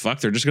 what the fuck?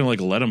 They're just gonna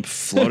like let him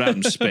float out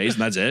in space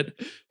and that's it?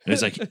 And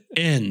it's like,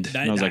 end.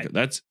 And I was like,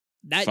 that's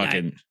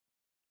fucking.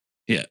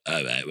 Yeah,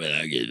 all right,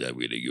 well, I guess I'm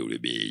gonna go to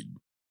bed.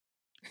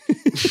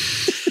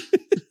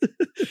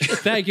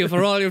 Thank you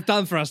for all you've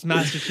done for us,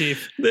 Master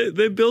Chief.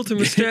 They built him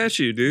a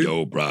statue, dude.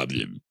 No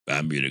problem.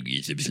 I'm gonna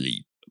get some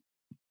sleep.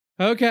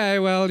 Okay,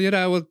 well,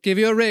 we'll give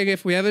you a ring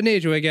if we ever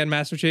need you again,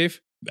 Master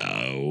Chief.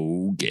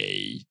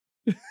 Okay.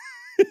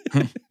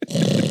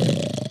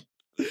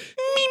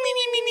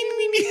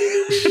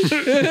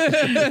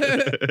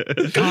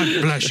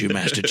 God bless you,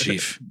 Master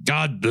Chief.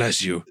 God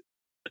bless you.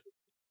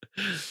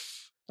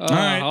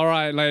 All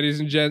right, ladies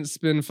and gents, it's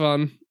been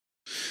fun.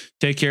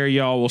 Take care,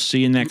 y'all. We'll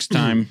see you next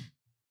time.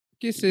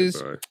 Kisses.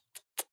 Goodbye.